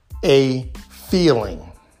a feeling,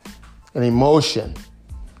 an emotion.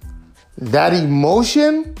 That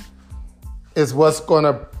emotion is what's going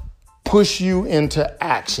to push you into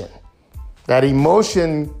action. That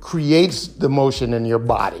emotion creates the motion in your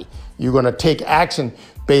body. You're going to take action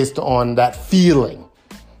based on that feeling.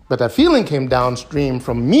 But that feeling came downstream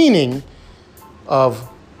from meaning of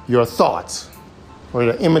your thoughts or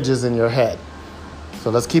the images in your head. So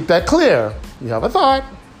let's keep that clear. You have a thought,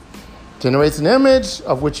 generates an image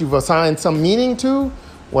of which you've assigned some meaning to.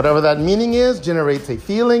 Whatever that meaning is, generates a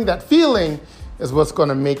feeling. That feeling is what's going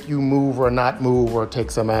to make you move or not move or take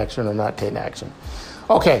some action or not take action.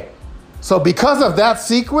 Okay, so because of that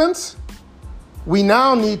sequence, we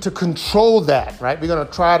now need to control that, right? We're going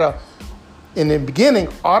to try to, in the beginning,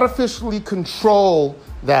 artificially control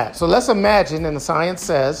that. So let's imagine, and the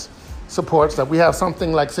science supports that we have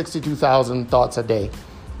something like 62,000 thoughts a day,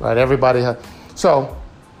 right? Everybody has. So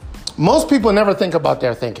most people never think about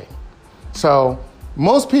their thinking. So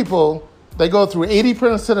most people, they go through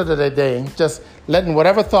 80% of their day just letting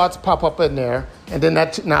whatever thoughts pop up in there. And then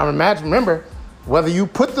remember, whether you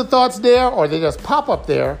put the thoughts there or they just pop up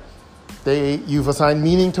there, you've assigned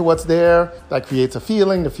meaning to what's there. That creates a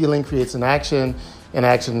feeling. The feeling creates an action. And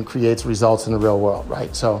action creates results in the real world,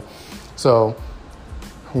 right? So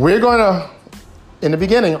we're going to, in the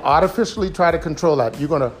beginning, artificially try to control that. You're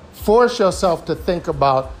going to force yourself to think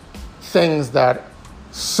about things that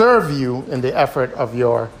serve you in the effort of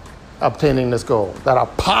your obtaining this goal, that are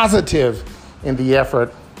positive in the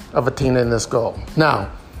effort of attaining this goal. Now,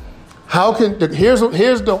 here's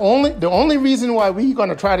the only reason why we're going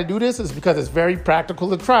to try to do this is because it's very practical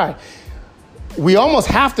to try. We almost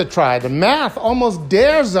have to try. The math almost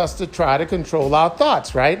dares us to try to control our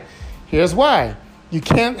thoughts, right? Here's why. You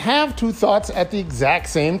can't have two thoughts at the exact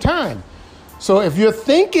same time. So if you're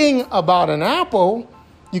thinking about an apple,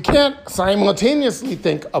 you can't simultaneously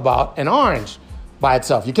think about an orange by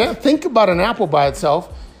itself. You can't think about an apple by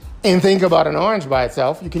itself and think about an orange by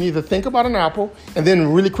itself. You can either think about an apple and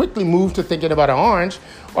then really quickly move to thinking about an orange,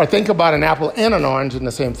 or think about an apple and an orange in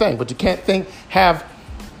the same thing. But you can't have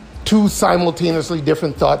two simultaneously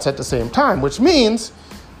different thoughts at the same time, which means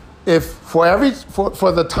if for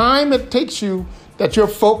the time it takes you that you're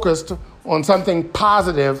focused on something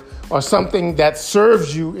positive or something that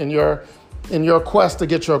serves you in your quest to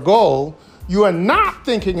get your goal, you are not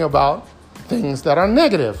thinking about things that are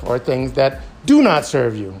negative or things that do not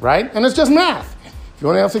serve you, right? And it's just math. If you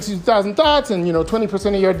only have 62,000 thoughts and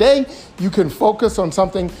 20% of your day, you can focus on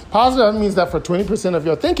something positive. That means that for 20% of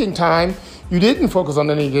your thinking time, you didn't focus on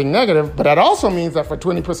anything negative, but that also means that for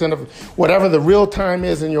 20% of whatever the real time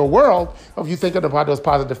is in your world of you thinking about those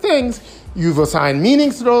positive things, you've assigned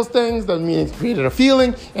meanings to those things, those meanings created a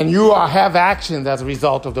feeling, and you have actions as a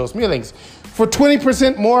result of those feelings for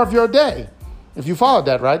 20% more of your day. If you followed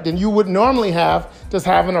that, right, then you would normally have just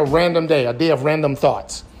having a random day, a day of random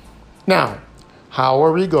thoughts. Now, how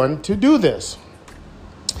are we going to do this?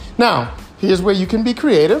 Now, here's where you can be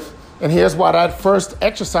creative, and here's why that first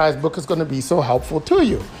exercise book is going to be so helpful to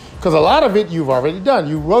you. Because a lot of it you've already done.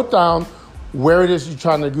 You wrote down where it is you're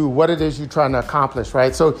trying to do, what it is you're trying to accomplish,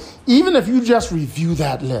 right? So even if you just review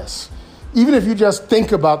that list, even if you just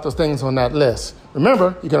think about the things on that list,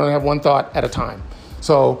 remember, you can only have one thought at a time.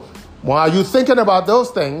 So while you're thinking about those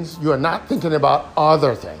things, you are not thinking about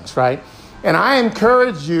other things, right? And I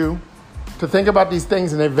encourage you to think about these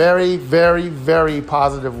things in a very, very, very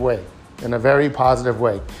positive way, in a very positive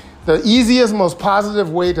way. The easiest, most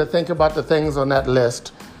positive way to think about the things on that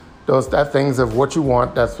list, that things of what you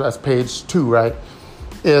want, that's page 2, right,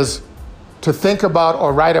 is to think about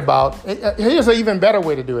or write about. Here's an even better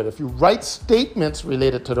way to do it. If you write statements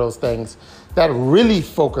related to those things, that really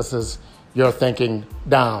focuses your thinking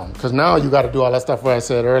down, because now you got to do all that stuff where I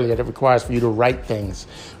said earlier that requires for you to write things,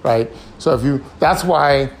 right? So that's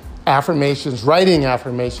why writing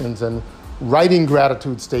affirmations and writing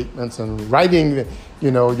gratitude statements and writing,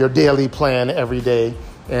 your daily plan every day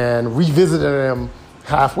and revisiting them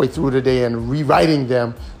halfway through the day and rewriting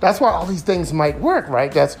them. That's why all these things might work,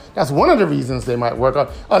 right? That's one of the reasons they might work,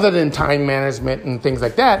 other than time management and things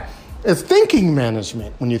like that. It's thinking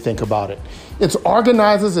management when you think about it.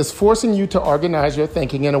 It's forcing you to organize your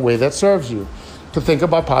thinking in a way that serves you, to think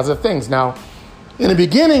about positive things. Now, in the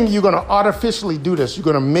beginning, you're going to artificially do this. You're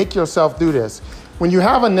going to make yourself do this. When you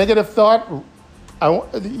have a negative thought,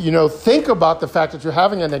 think about the fact that you're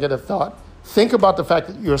having a negative thought. Think about the fact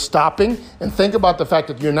that you're stopping, and think about the fact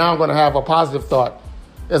that you're now going to have a positive thought.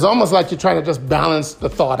 It's almost like you're trying to just balance the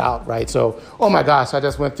thought out, right? So, oh my gosh, I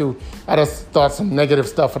just thought some negative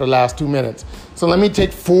stuff for the last 2 minutes. So let me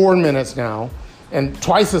take 4 minutes now and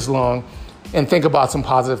twice as long and think about some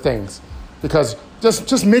positive things. Because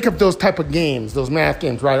just make up those type of games, those math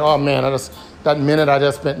games, right? Oh man, that minute I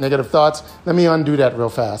just spent negative thoughts. Let me undo that real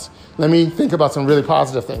fast. Let me think about some really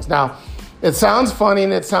positive things. Now, it sounds funny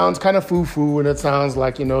and it sounds kind of foo-foo and it sounds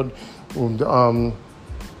like,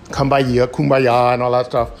 kumbaya and all that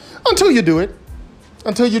stuff, until you do it,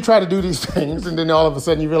 until you try to do these things, and then all of a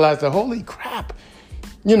sudden you realize that, holy crap,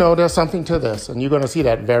 there's something to this, and you're going to see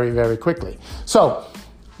that very, very quickly. So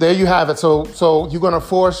there you have it. So you're going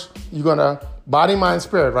to body, mind,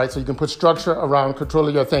 spirit, right? So you can put structure around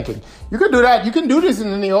controlling your thinking. You can do that. You can do this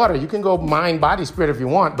in any order. You can go mind, body, spirit if you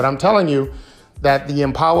want, but I'm telling you that the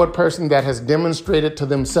empowered person that has demonstrated to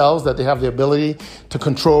themselves that they have the ability to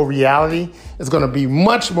control reality is going to be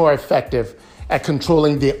much more effective at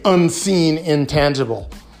controlling the unseen intangible,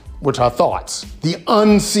 which are thoughts. The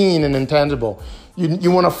unseen and intangible. You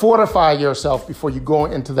want to fortify yourself before you go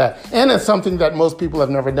into that. And it's something that most people have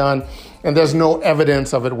never done, and there's no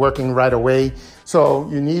evidence of it working right away. So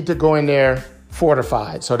you need to go in there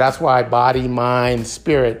fortified. So that's why body, mind,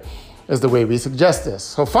 spirit is the way we suggest this.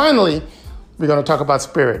 So finally, we're going to talk about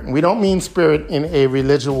spirit. We don't mean spirit in a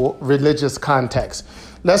religious context.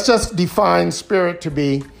 Let's just define spirit to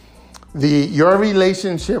be your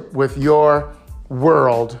relationship with your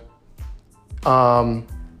world,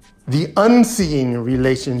 the unseen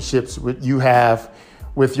relationships you have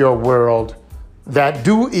with your world that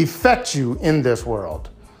do affect you in this world.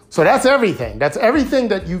 So that's everything. That's everything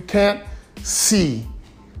that you can't see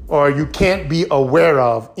or you can't be aware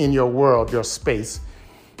of in your world, your space.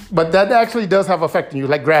 But that actually does have effect on you,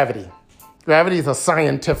 like gravity. Gravity is a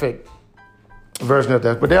scientific version of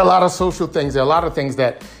that. But there are a lot of social things. There are a lot of things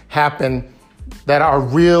that happen that are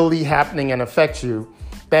really happening and affect you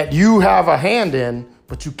that you have a hand in,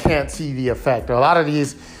 but you can't see the effect. A lot of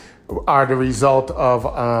these are the result of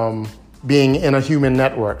being in a human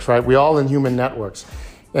networks, right? We're all in human networks.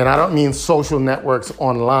 And I don't mean social networks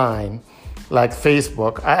online like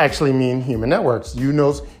Facebook. I actually mean human networks. You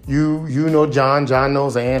know John, John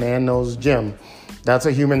knows Ann knows Jim. That's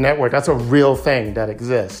a human network. That's a real thing that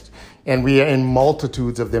exists. And we are in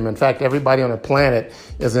multitudes of them. In fact, everybody on the planet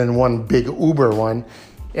is in one big Uber one.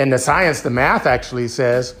 And the science, the math actually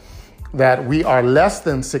says that we are less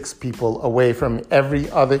than 6 people away from every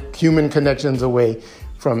other human connections away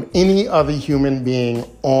from any other human being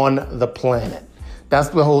on the planet. That's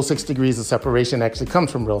the whole 6 degrees of separation actually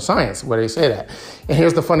comes from real science, where they say that. And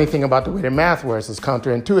here's the funny thing about the way the math works. It's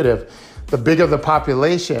counterintuitive. The bigger the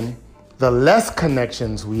population, the less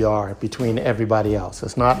connections we are between everybody else.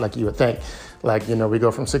 It's not like you would think. Like, we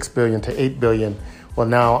go from 6 billion to 8 billion. Well,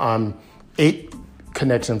 now I'm 8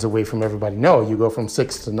 connections away from everybody. No, you go from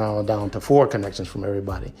 6 to now down to 4 connections from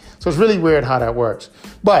everybody. So it's really weird how that works.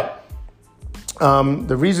 But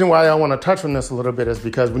the reason why I want to touch on this a little bit is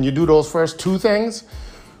because when you do those first 2 things,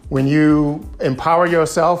 when you empower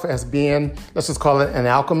yourself as being, let's just call it an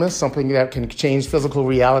alchemist, something that can change physical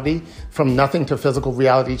reality from nothing to physical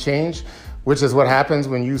reality change, which is what happens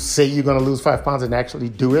when you say you're going to lose 5 pounds and actually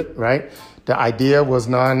do it, right? The idea was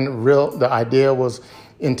non-real. The idea was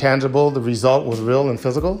intangible. The result was real and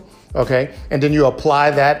physical. Okay. And then you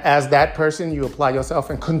apply that as that person, you apply yourself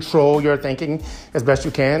and control your thinking as best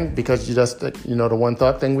you can because you just, the one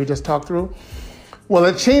thought thing we just talked through. Well,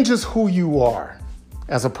 it changes who you are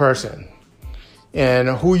as a person. And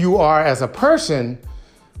who you are as a person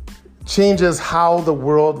changes how the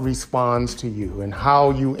world responds to you and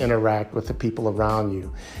how you interact with the people around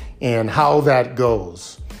you and how that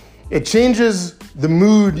goes. It changes the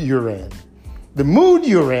mood you're in. The mood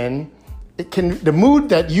you're in, the mood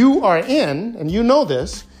that you are in, and you know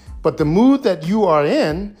this, but the mood that you are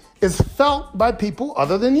in is felt by people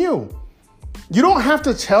other than you. You don't have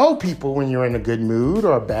to tell people when you're in a good mood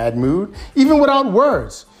or a bad mood, even without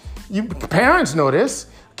words. Parents know this.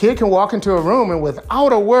 A kid can walk into a room and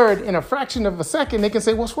without a word, in a fraction of a second, they can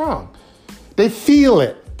say, "What's wrong?" They feel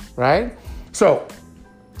it, right? So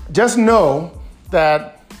just know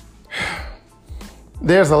that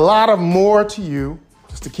there's a lot of more to you.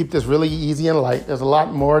 Just to keep this really easy and light, there's a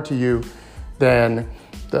lot more to you than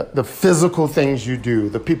the physical things you do,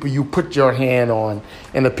 the people you put your hand on,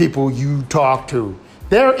 and the people you talk to.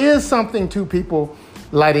 There is something to people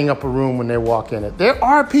lighting up a room when they walk in it. There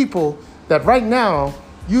are people that right now,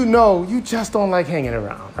 you just don't like hanging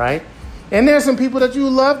around, right? And there's some people that you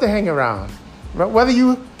love to hang around. But whether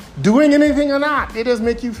you doing anything or not, it does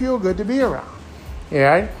make you feel good to be around,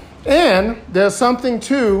 right? And there's something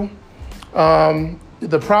to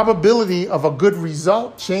the probability of a good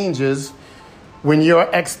result changes when your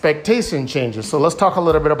expectation changes. So let's talk a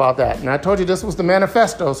little bit about that. And I told you this was the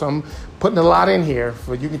manifesto, so I'm putting a lot in here.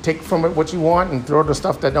 So you can take from it what you want and throw the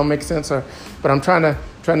stuff that don't make sense. But I'm trying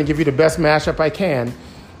to give you the best mashup I can.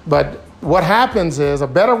 But what happens is, a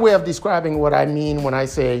better way of describing what I mean when I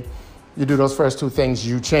say you do those first 2 things,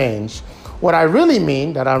 you change. What I really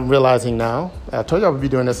mean, that I'm realizing now, I told you I would be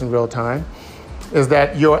doing this in real time, is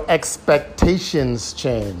that your expectations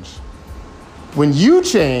change. When you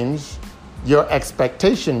change, your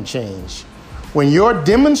expectation change. When your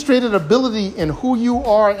demonstrated ability in who you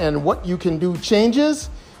are and what you can do changes,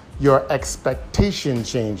 your expectation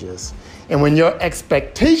changes. And when your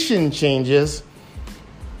expectation changes,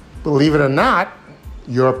 believe it or not,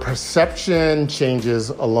 your perception changes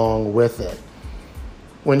along with it.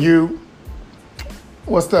 When you,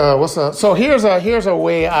 so here's a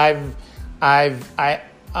way I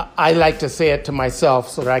like to say it to myself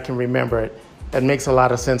so that I can remember it. That makes a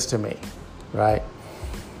lot of sense to me, right?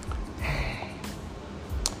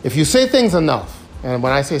 If you say things enough, and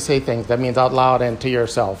when I say things, that means out loud and to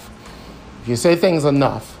yourself. If you say things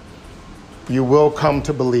enough, you will come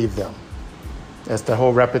to believe them. That's the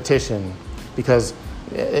whole repetition, because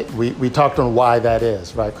we talked on why that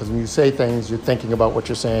is, right? Because when you say things, you're thinking about what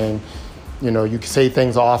you're saying. You say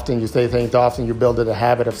things often, you build a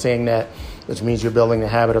habit of saying that, which means you're building a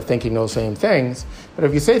habit of thinking those same things. But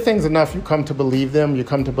if you say things enough, you come to believe them, you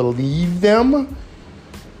come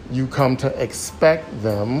to expect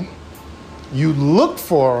them, you look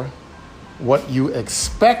for what you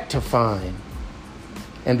expect to find.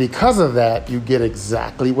 And because of that, you get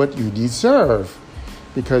exactly what you deserve,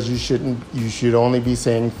 because you should only be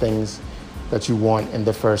saying things that you want in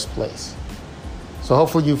the first place. So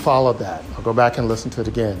hopefully you followed that. I'll go back and listen to it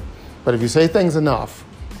again. But if you say things enough,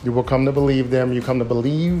 you will come to believe them. You come to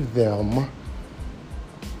believe them.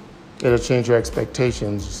 It'll change your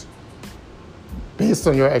expectations. Based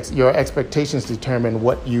on your expectations determine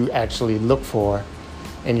what you actually look for,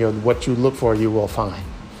 and what you look for, you will find.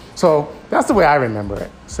 So that's the way I remember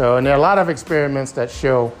it. So, and there are a lot of experiments that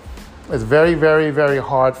show it's very, very, very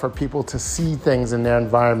hard for people to see things in their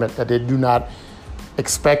environment that they do not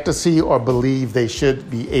expect to see or believe they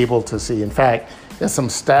should be able to see. In fact, there's some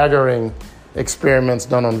staggering experiments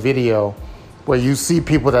done on video where you see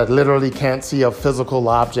people that literally can't see a physical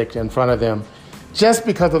object in front of them just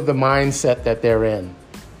because of the mindset that they're in.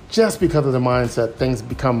 Just because of the mindset, things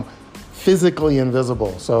become physically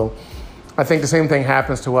invisible. So I think the same thing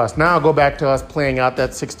happens to us. Now I'll go back to us playing out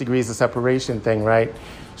that 6 degrees of separation thing, right?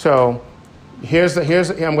 So I'm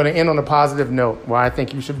going to end on a positive note where I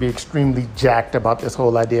think you should be extremely jacked about this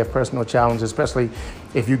whole idea of personal challenge, especially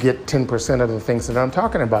if you get 10% of the things that I'm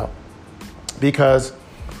talking about. Because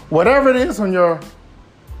whatever it is on your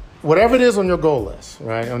goal list,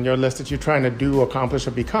 right, on your list that you're trying to do, accomplish,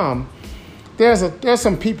 or become, there's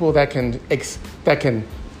some people that can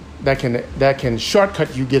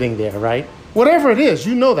shortcut you getting there, right? Whatever it is,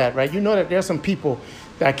 you know that, right? You know that there's some people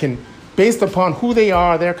that can, based upon who they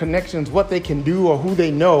are, their connections, what they can do, or who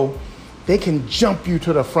they know, they can jump you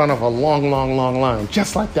to the front of a long, long, long line,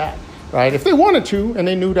 just like that, right? If they wanted to, and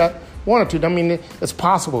they knew that wanted to, I mean, it's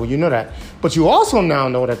possible, you know that. But you also now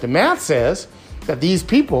know that the math says that these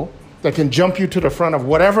people that can jump you to the front of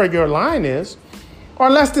whatever your line is are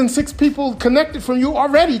less than 6 people connected from you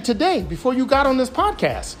already today before you got on this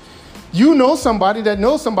podcast. You know somebody that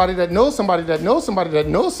knows somebody that knows somebody that knows somebody that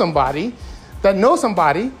knows somebody that knows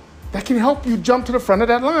somebody that can help you jump to the front of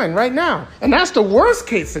that line right now. And that's the worst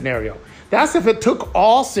case scenario. That's if it took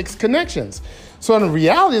all 6 connections. So in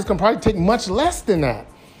reality, it's going to probably take much less than that.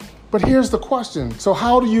 But here's the question. So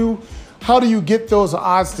how do you get those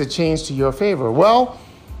odds to change to your favor? Well,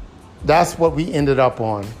 that's what we ended up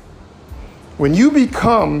on. When you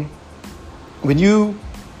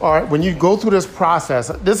go through this process,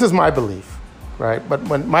 this is my belief, right?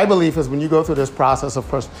 But my belief is when you go through this process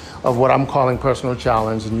of what I'm calling personal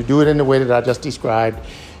challenge, and you do it in the way that I just described,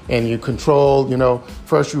 and you control,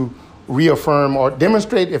 first you reaffirm or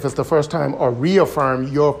demonstrate if it's the first time, or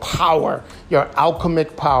reaffirm your power, your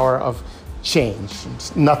alchemic power of change,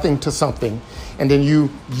 nothing to something. And then you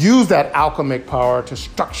use that alchemic power to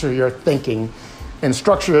structure your thinking, and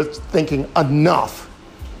structure your thinking enough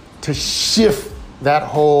to shift the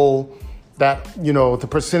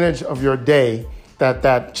percentage of your day,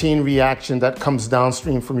 that chain reaction that comes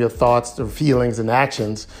downstream from your thoughts, the feelings and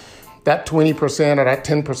actions, that 20% or that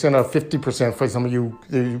 10% or 50% for some of you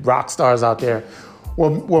the rock stars out there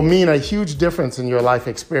will mean a huge difference in your life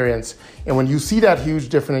experience. And when you see that huge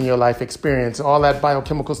difference in your life experience, all that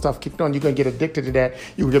biochemical stuff kicked on, you're going to get addicted to that.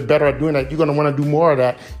 You'll get better at doing that. You're going to want to do more of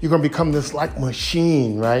that. You're going to become this like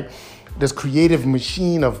machine, right? This creative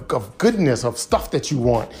machine of goodness, of stuff that you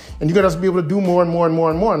want. And you're going to be able to do more and more and more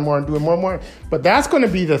and more and more and do it more and more. But that's going to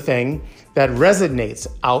be the thing that resonates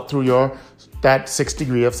out through that 6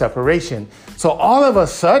 degree of separation. So all of a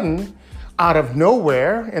sudden, out of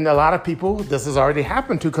nowhere, and a lot of people, this has already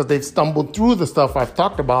happened to because they've stumbled through the stuff I've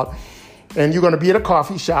talked about, and you're going to be at a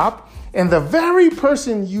coffee shop, and the very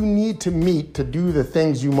person you need to meet to do the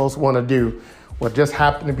things you most want to do will just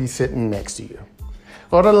happen to be sitting next to you.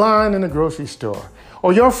 Or the line in the grocery store.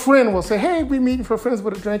 Or your friend will say, hey, we're meeting for friends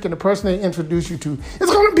with a drink, and the person they introduce you to is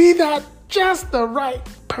going to be that just the right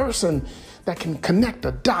person that can connect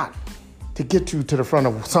a dot to get you to the front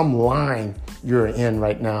of some line you're in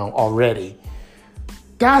right now already.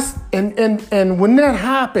 And when that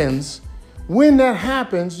happens,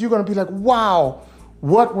 you're going to be like, wow,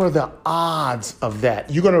 what were the odds of that?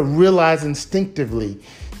 You're going to realize instinctively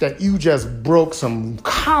that you just broke some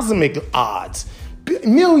cosmic odds,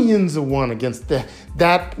 millions of one against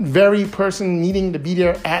that very person needing to be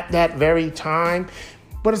there at that very time.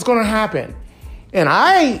 But it's going to happen. And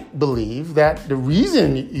I believe that the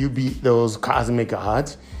reason you beat those cosmic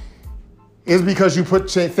odds is because you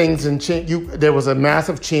put things in chain. There was a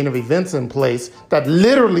massive chain of events in place that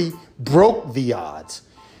literally broke the odds.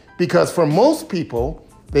 Because for most people,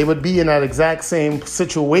 they would be in that exact same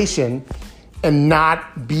situation and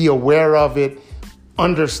not be aware of it,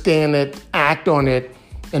 understand it, act on it,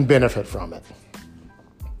 and benefit from it.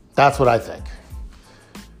 That's what I think.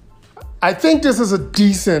 I think this is a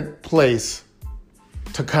decent place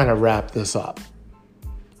to kind of wrap this up.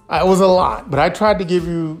 It was a lot, but I tried to give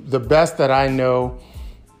you the best that I know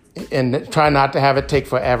and try not to have it take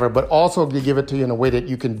forever, but also to give it to you in a way that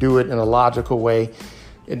you can do it in a logical way.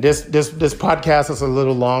 And this podcast is a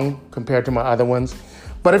little long compared to my other ones.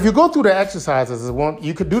 But if you go through the exercises,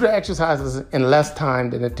 you could do the exercises in less time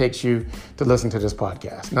than it takes you to listen to this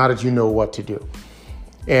podcast, now that you know what to do.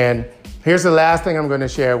 And here's the last thing I'm going to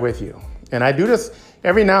share with you. And I do this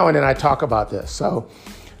every now and then. I talk about this. So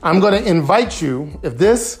I'm going to invite you, if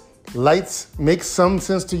this makes some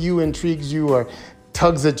sense to you, intrigues you, or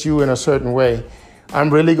tugs at you in a certain way, I'm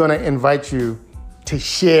really going to invite you to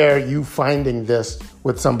share you finding this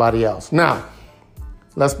with somebody else. Now,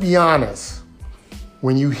 let's be honest.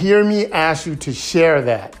 When you hear me ask you to share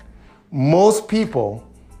that, most people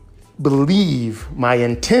believe my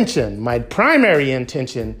intention, my primary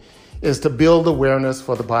intention, is to build awareness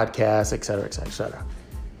for the podcast, et cetera, et cetera, et cetera.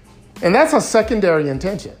 And that's a secondary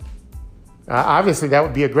intention. Obviously, that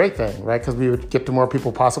would be a great thing, right? Because we would get to more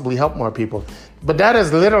people, possibly help more people. But that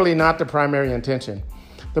is literally not the primary intention.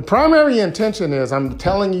 The primary intention is I'm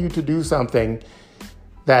telling you to do something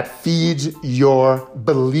that feeds your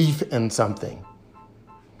belief in something.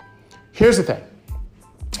 Here's the thing.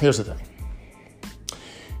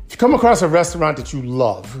 If you come across a restaurant that you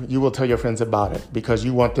love, you will tell your friends about it because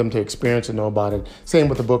you want them to experience and know about it. Same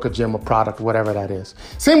with a book, a gym, a product, whatever that is.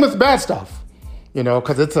 Same with bad stuff,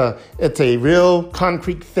 because it's a real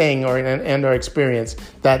concrete thing or experience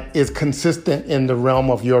that is consistent in the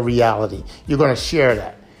realm of your reality. You're going to share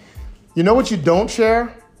that. You know what you don't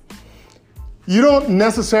share? You don't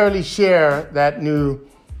necessarily share that new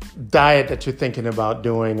diet that you're thinking about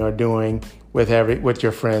doing with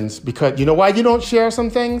your friends, because you know why you don't share some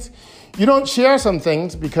things? You don't share some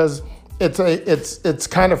things because it's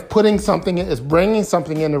kind of it's bringing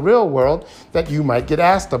something in the real world that you might get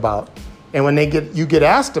asked about. And when you get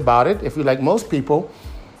asked about it, if you're like most people,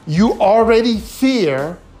 you already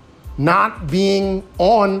fear not being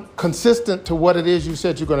consistent to what it is you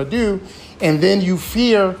said you're going to do, and then you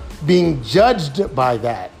fear being judged by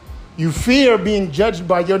that. You fear being judged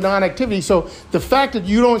by your non-activity. So the fact that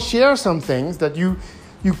you don't share some things that you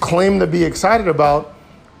claim to be excited about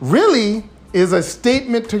really is a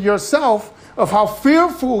statement to yourself of how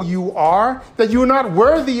fearful you are that you're not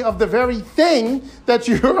worthy of the very thing that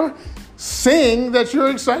you're saying that you're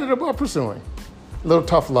excited about pursuing. A little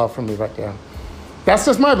tough love from me right there. That's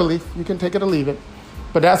just my belief. You can take it or leave it.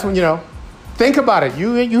 But that's when, think about it.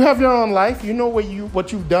 You have your own life. You know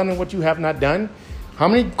what you've done and what you have not done. How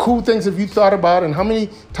many cool things have you thought about, and how many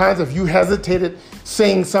times have you hesitated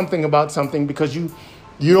saying something about something because you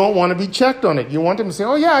don't want to be checked on it? You want them to say,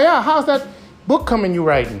 oh, yeah, how's that book coming you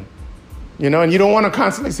writing? And you don't want to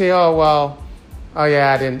constantly say, oh,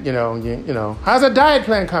 yeah, I didn't, how's that diet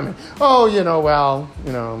plan coming? Oh,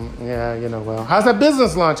 how's that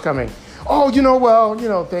business launch coming?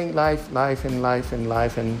 Oh, think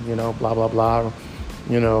life, and blah, blah, blah,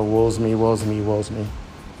 woes me.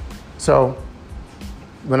 So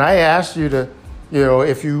when I asked you to,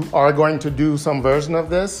 if you are going to do some version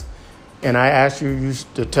of this, and I asked you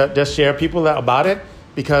to just share people about it,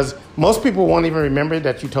 because most people won't even remember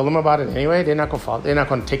that you told them about it anyway. They're not going to follow. They're not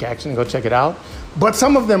going to take action and go check it out. But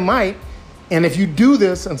some of them might. And if you do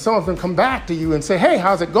this and some of them come back to you and say, hey,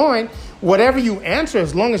 how's it going? Whatever you answer,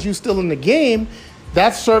 as long as you're still in the game,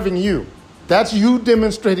 that's serving you. That's you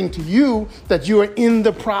demonstrating to you that you are in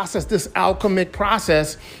the process, this alchemic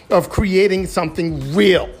process of creating something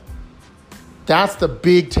real. That's the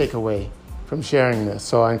big takeaway from sharing this.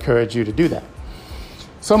 So I encourage you to do that.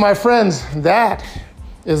 So my friends, that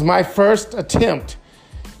is my first attempt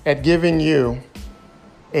at giving you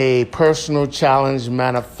a personal challenge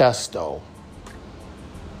manifesto.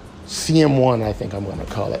 CM1, I think I'm going to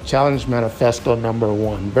call it. Challenge Manifesto number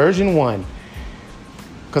 1, version 1.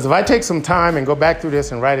 Because if I take some time and go back through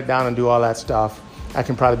this and write it down and do all that stuff, I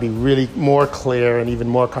can probably be really more clear and even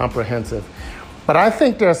more comprehensive. But I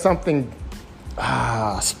think there's something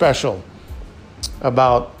special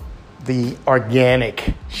about the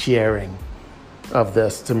organic sharing of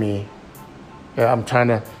this to me. I'm trying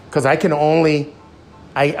to, because I can only,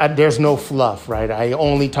 there's no fluff, right? I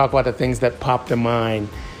only talk about the things that pop to mind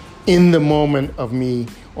in the moment of me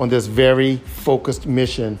on this very focused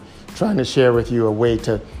mission, trying to share with you a way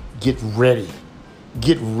to get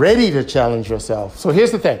ready to challenge yourself. So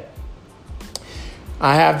here's the thing.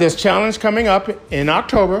 I have this challenge coming up in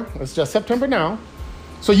October. It's just September now.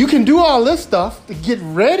 So you can do all this stuff to get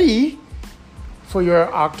ready for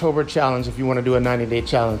your October challenge if you want to do a 90-day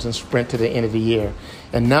challenge and sprint to the end of the year.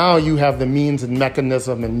 And now you have the means and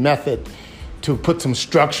mechanism and method to put some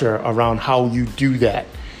structure around how you do that.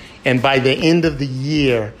 And by the end of the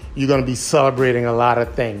year, you're going to be celebrating a lot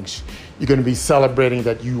of things. You're going to be celebrating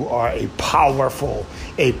that you are a powerful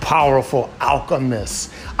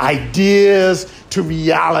alchemist. Ideas to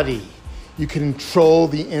reality. You can control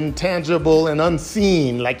the intangible and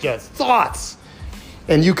unseen, like your thoughts.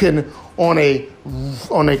 And you can, on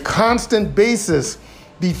a constant basis,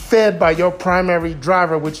 be fed by your primary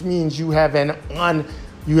driver, which means you have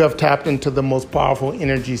tapped into the most powerful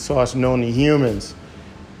energy source known to humans.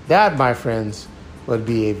 That, my friends, would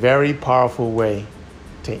be a very powerful way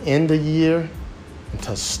to end the year and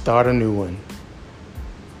to start a new one.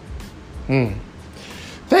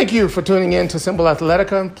 Thank you for tuning in to Simple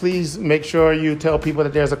Athletica. Please make sure you tell people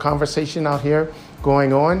that there's a conversation out here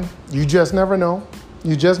going on. You just never know.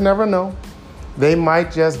 You just never know. They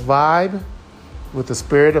might just vibe with the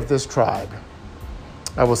spirit of this tribe.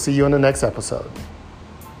 I will see you in the next episode.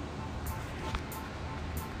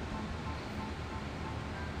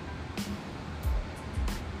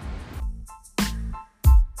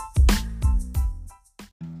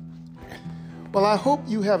 Well, I hope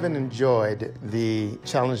you haven't enjoyed the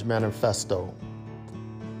Challenge Manifesto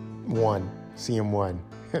 1, CM1,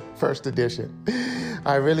 first edition.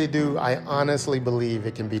 I really do. I honestly believe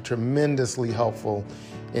it can be tremendously helpful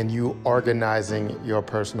in you organizing your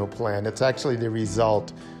personal plan. It's actually the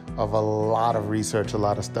result of a lot of research, a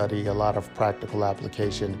lot of study, a lot of practical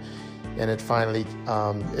application. And it finally,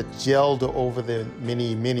 it gelled over the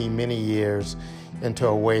many years into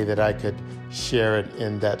a way that I could share it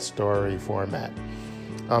in that story format.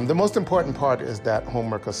 The most important part is that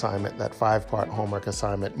homework assignment, that 5-part homework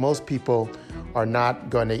assignment. Most people are not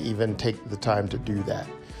going to even take the time to do that.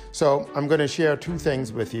 So I'm going to share 2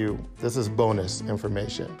 things with you. This is bonus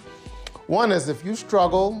information. One is if you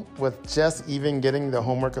struggle with just even getting the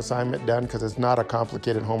homework assignment done, because it's not a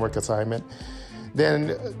complicated homework assignment,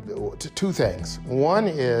 then 2 things. One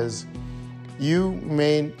is you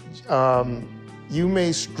may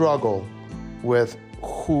struggle with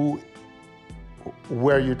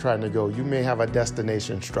where you're trying to go. You may have a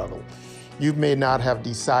destination struggle. You may not have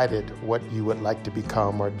decided what you would like to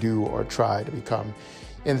become or do or try to become.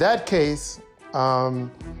 In that case,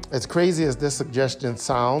 as crazy as this suggestion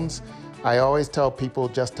sounds, I always tell people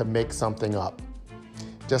just to make something up.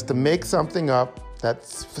 Just to make something up that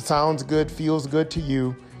sounds good, feels good to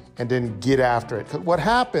you, and then get after it. 'Cause what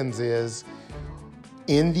happens is,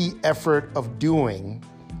 in the effort of doing,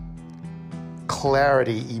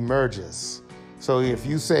 clarity emerges. So if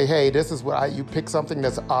you say, hey, this is what you pick something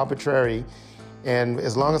that's arbitrary, and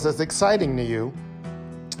as long as it's exciting to you,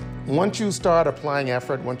 once you start applying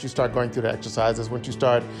effort, once you start going through the exercises, once you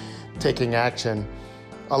start taking action,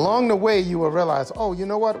 along the way you will realize, oh, you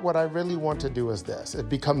know what I really want to do is this. It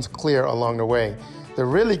becomes clear along the way. The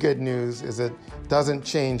really good news is it doesn't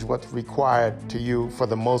change what's required to you for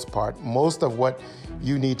the most part. Most of what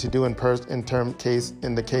you need to do in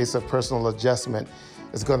the case of personal adjustment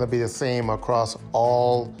is going to be the same across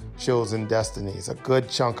all chosen destinies. A good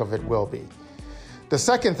chunk of it will be. The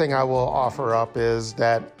second thing I will offer up is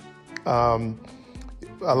that a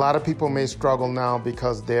lot of people may struggle now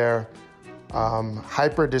because they're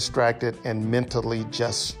hyper distracted and mentally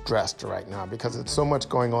just stressed right now because it's so much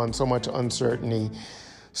going on, so much uncertainty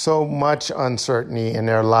in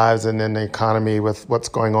their lives and in the economy with what's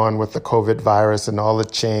going on with the COVID virus and all the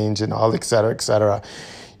change and all et cetera, et cetera.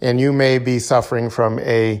 And you may be suffering from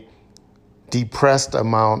a depressed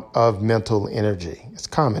amount of mental energy. It's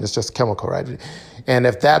common, it's just chemical, right? And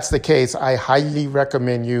if that's the case, I highly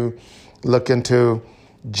recommend you look into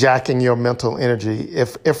jacking your mental energy,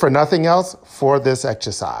 if for nothing else, for this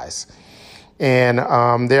exercise. And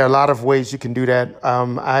there are a lot of ways you can do that.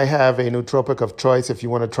 I have a nootropic of choice. If you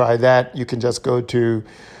want to try that, you can just go to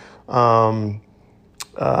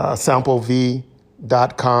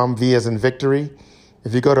samplev.com, V as in victory.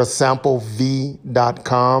 If you go to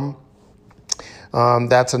samplev.com,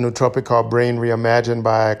 that's a nootropic called Brain Reimagined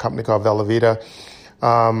by a company called Velavita.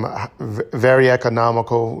 Very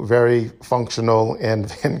economical, very functional,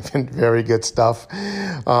 and very good stuff.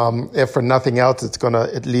 If for nothing else, it's going to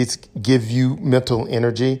at least give you mental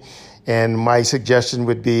energy. And my suggestion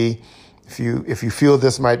would be, if you feel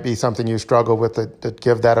this might be something you struggle with, to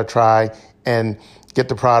give that a try and get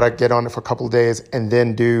the product, get on it for a couple of days, and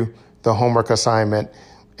then do the homework assignment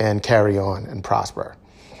and carry on and prosper.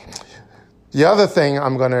 The other thing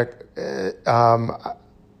I'm going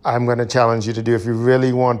to challenge you to do, if you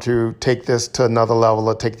really want to take this to another level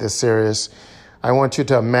or take this serious, I want you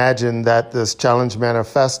to imagine that this Challenge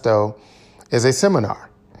Manifesto is a seminar.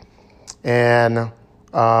 And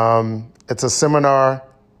it's a seminar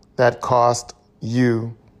that cost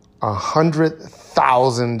you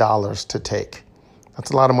 $100,000 to take. That's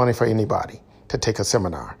a lot of money for anybody to take a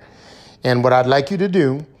seminar. And what I'd like you to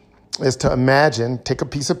do is to imagine, take a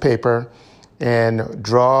piece of paper and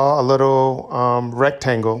draw a little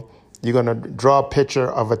rectangle. You're going to draw a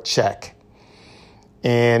picture of a check.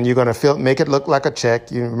 And you're going to make it look like a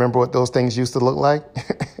check. You remember what those things used to look like?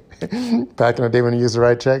 Back in the day when you used to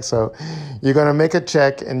write checks. So you're going to make a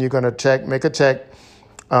check, and you're going to make a check,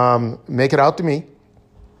 make it out to me.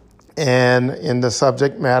 And in the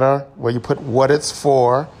subject matter where you put what it's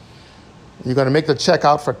for, you're going to make the check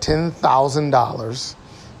out for $10,000.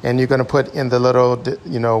 And you're going to put in the little,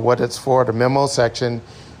 what it's for, the memo section,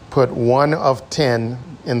 put 1 of 10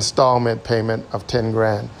 installment payment of 10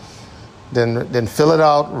 grand. Then fill it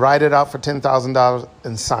out, write it out for $10,000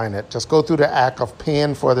 and sign it. Just go through the act of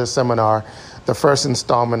paying for this seminar, the first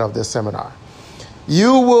installment of this seminar.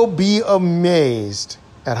 You will be amazed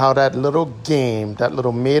at how that little game, that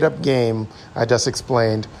little made-up game I just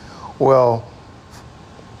explained, you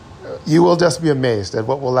will just be amazed at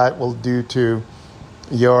what that will do to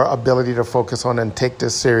your ability to focus on and take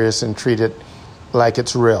this serious and treat it like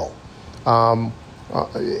it's real.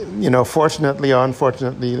 Fortunately or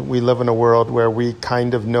unfortunately, we live in a world where we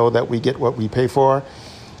kind of know that we get what we pay for,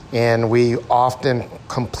 and we often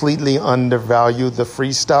completely undervalue the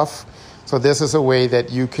free stuff. So this is a way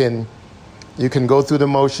that you can go through the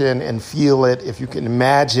motion and feel it. If you can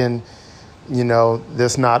imagine,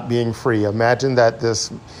 this not being free. Imagine that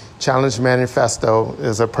this Challenge Manifesto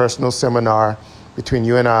is a personal seminar between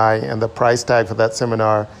you and I, and the price tag for that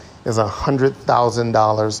seminar is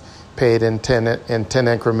 $100,000 paid in 10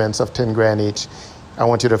 increments of 10 grand each. I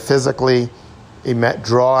want you to physically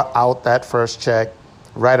draw out that first check,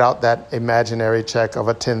 write out that imaginary check of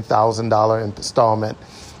a $10,000 installment,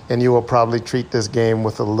 and you will probably treat this game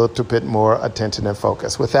with a little bit more attention and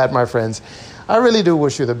focus. With that, my friends, I really do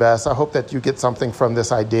wish you the best. I hope that you get something from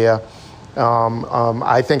this idea.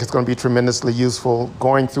 I think it's going to be tremendously useful.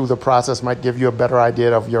 Going through the process might give you a better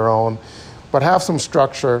idea of your own, but have some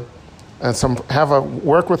structure and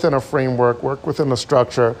work within a framework, work within a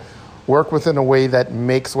structure, work within a way that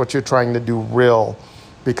makes what you're trying to do real.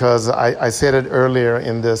 Because I said it earlier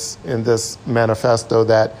in this manifesto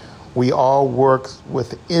that we all work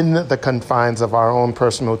within the confines of our own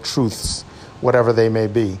personal truths, whatever they may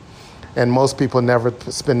be. And most people never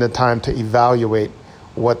spend the time to evaluate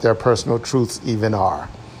what their personal truths even are.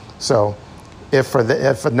 So if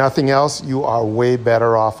for nothing else, you are way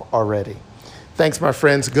better off already. Thanks, my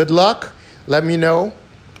friends. Good luck. Let me know.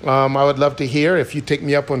 I would love to hear if you take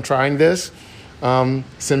me up on trying this.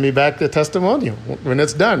 Send me back the testimonial when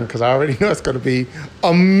it's done, because I already know it's going to be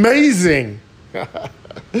amazing.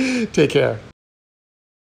 Take care.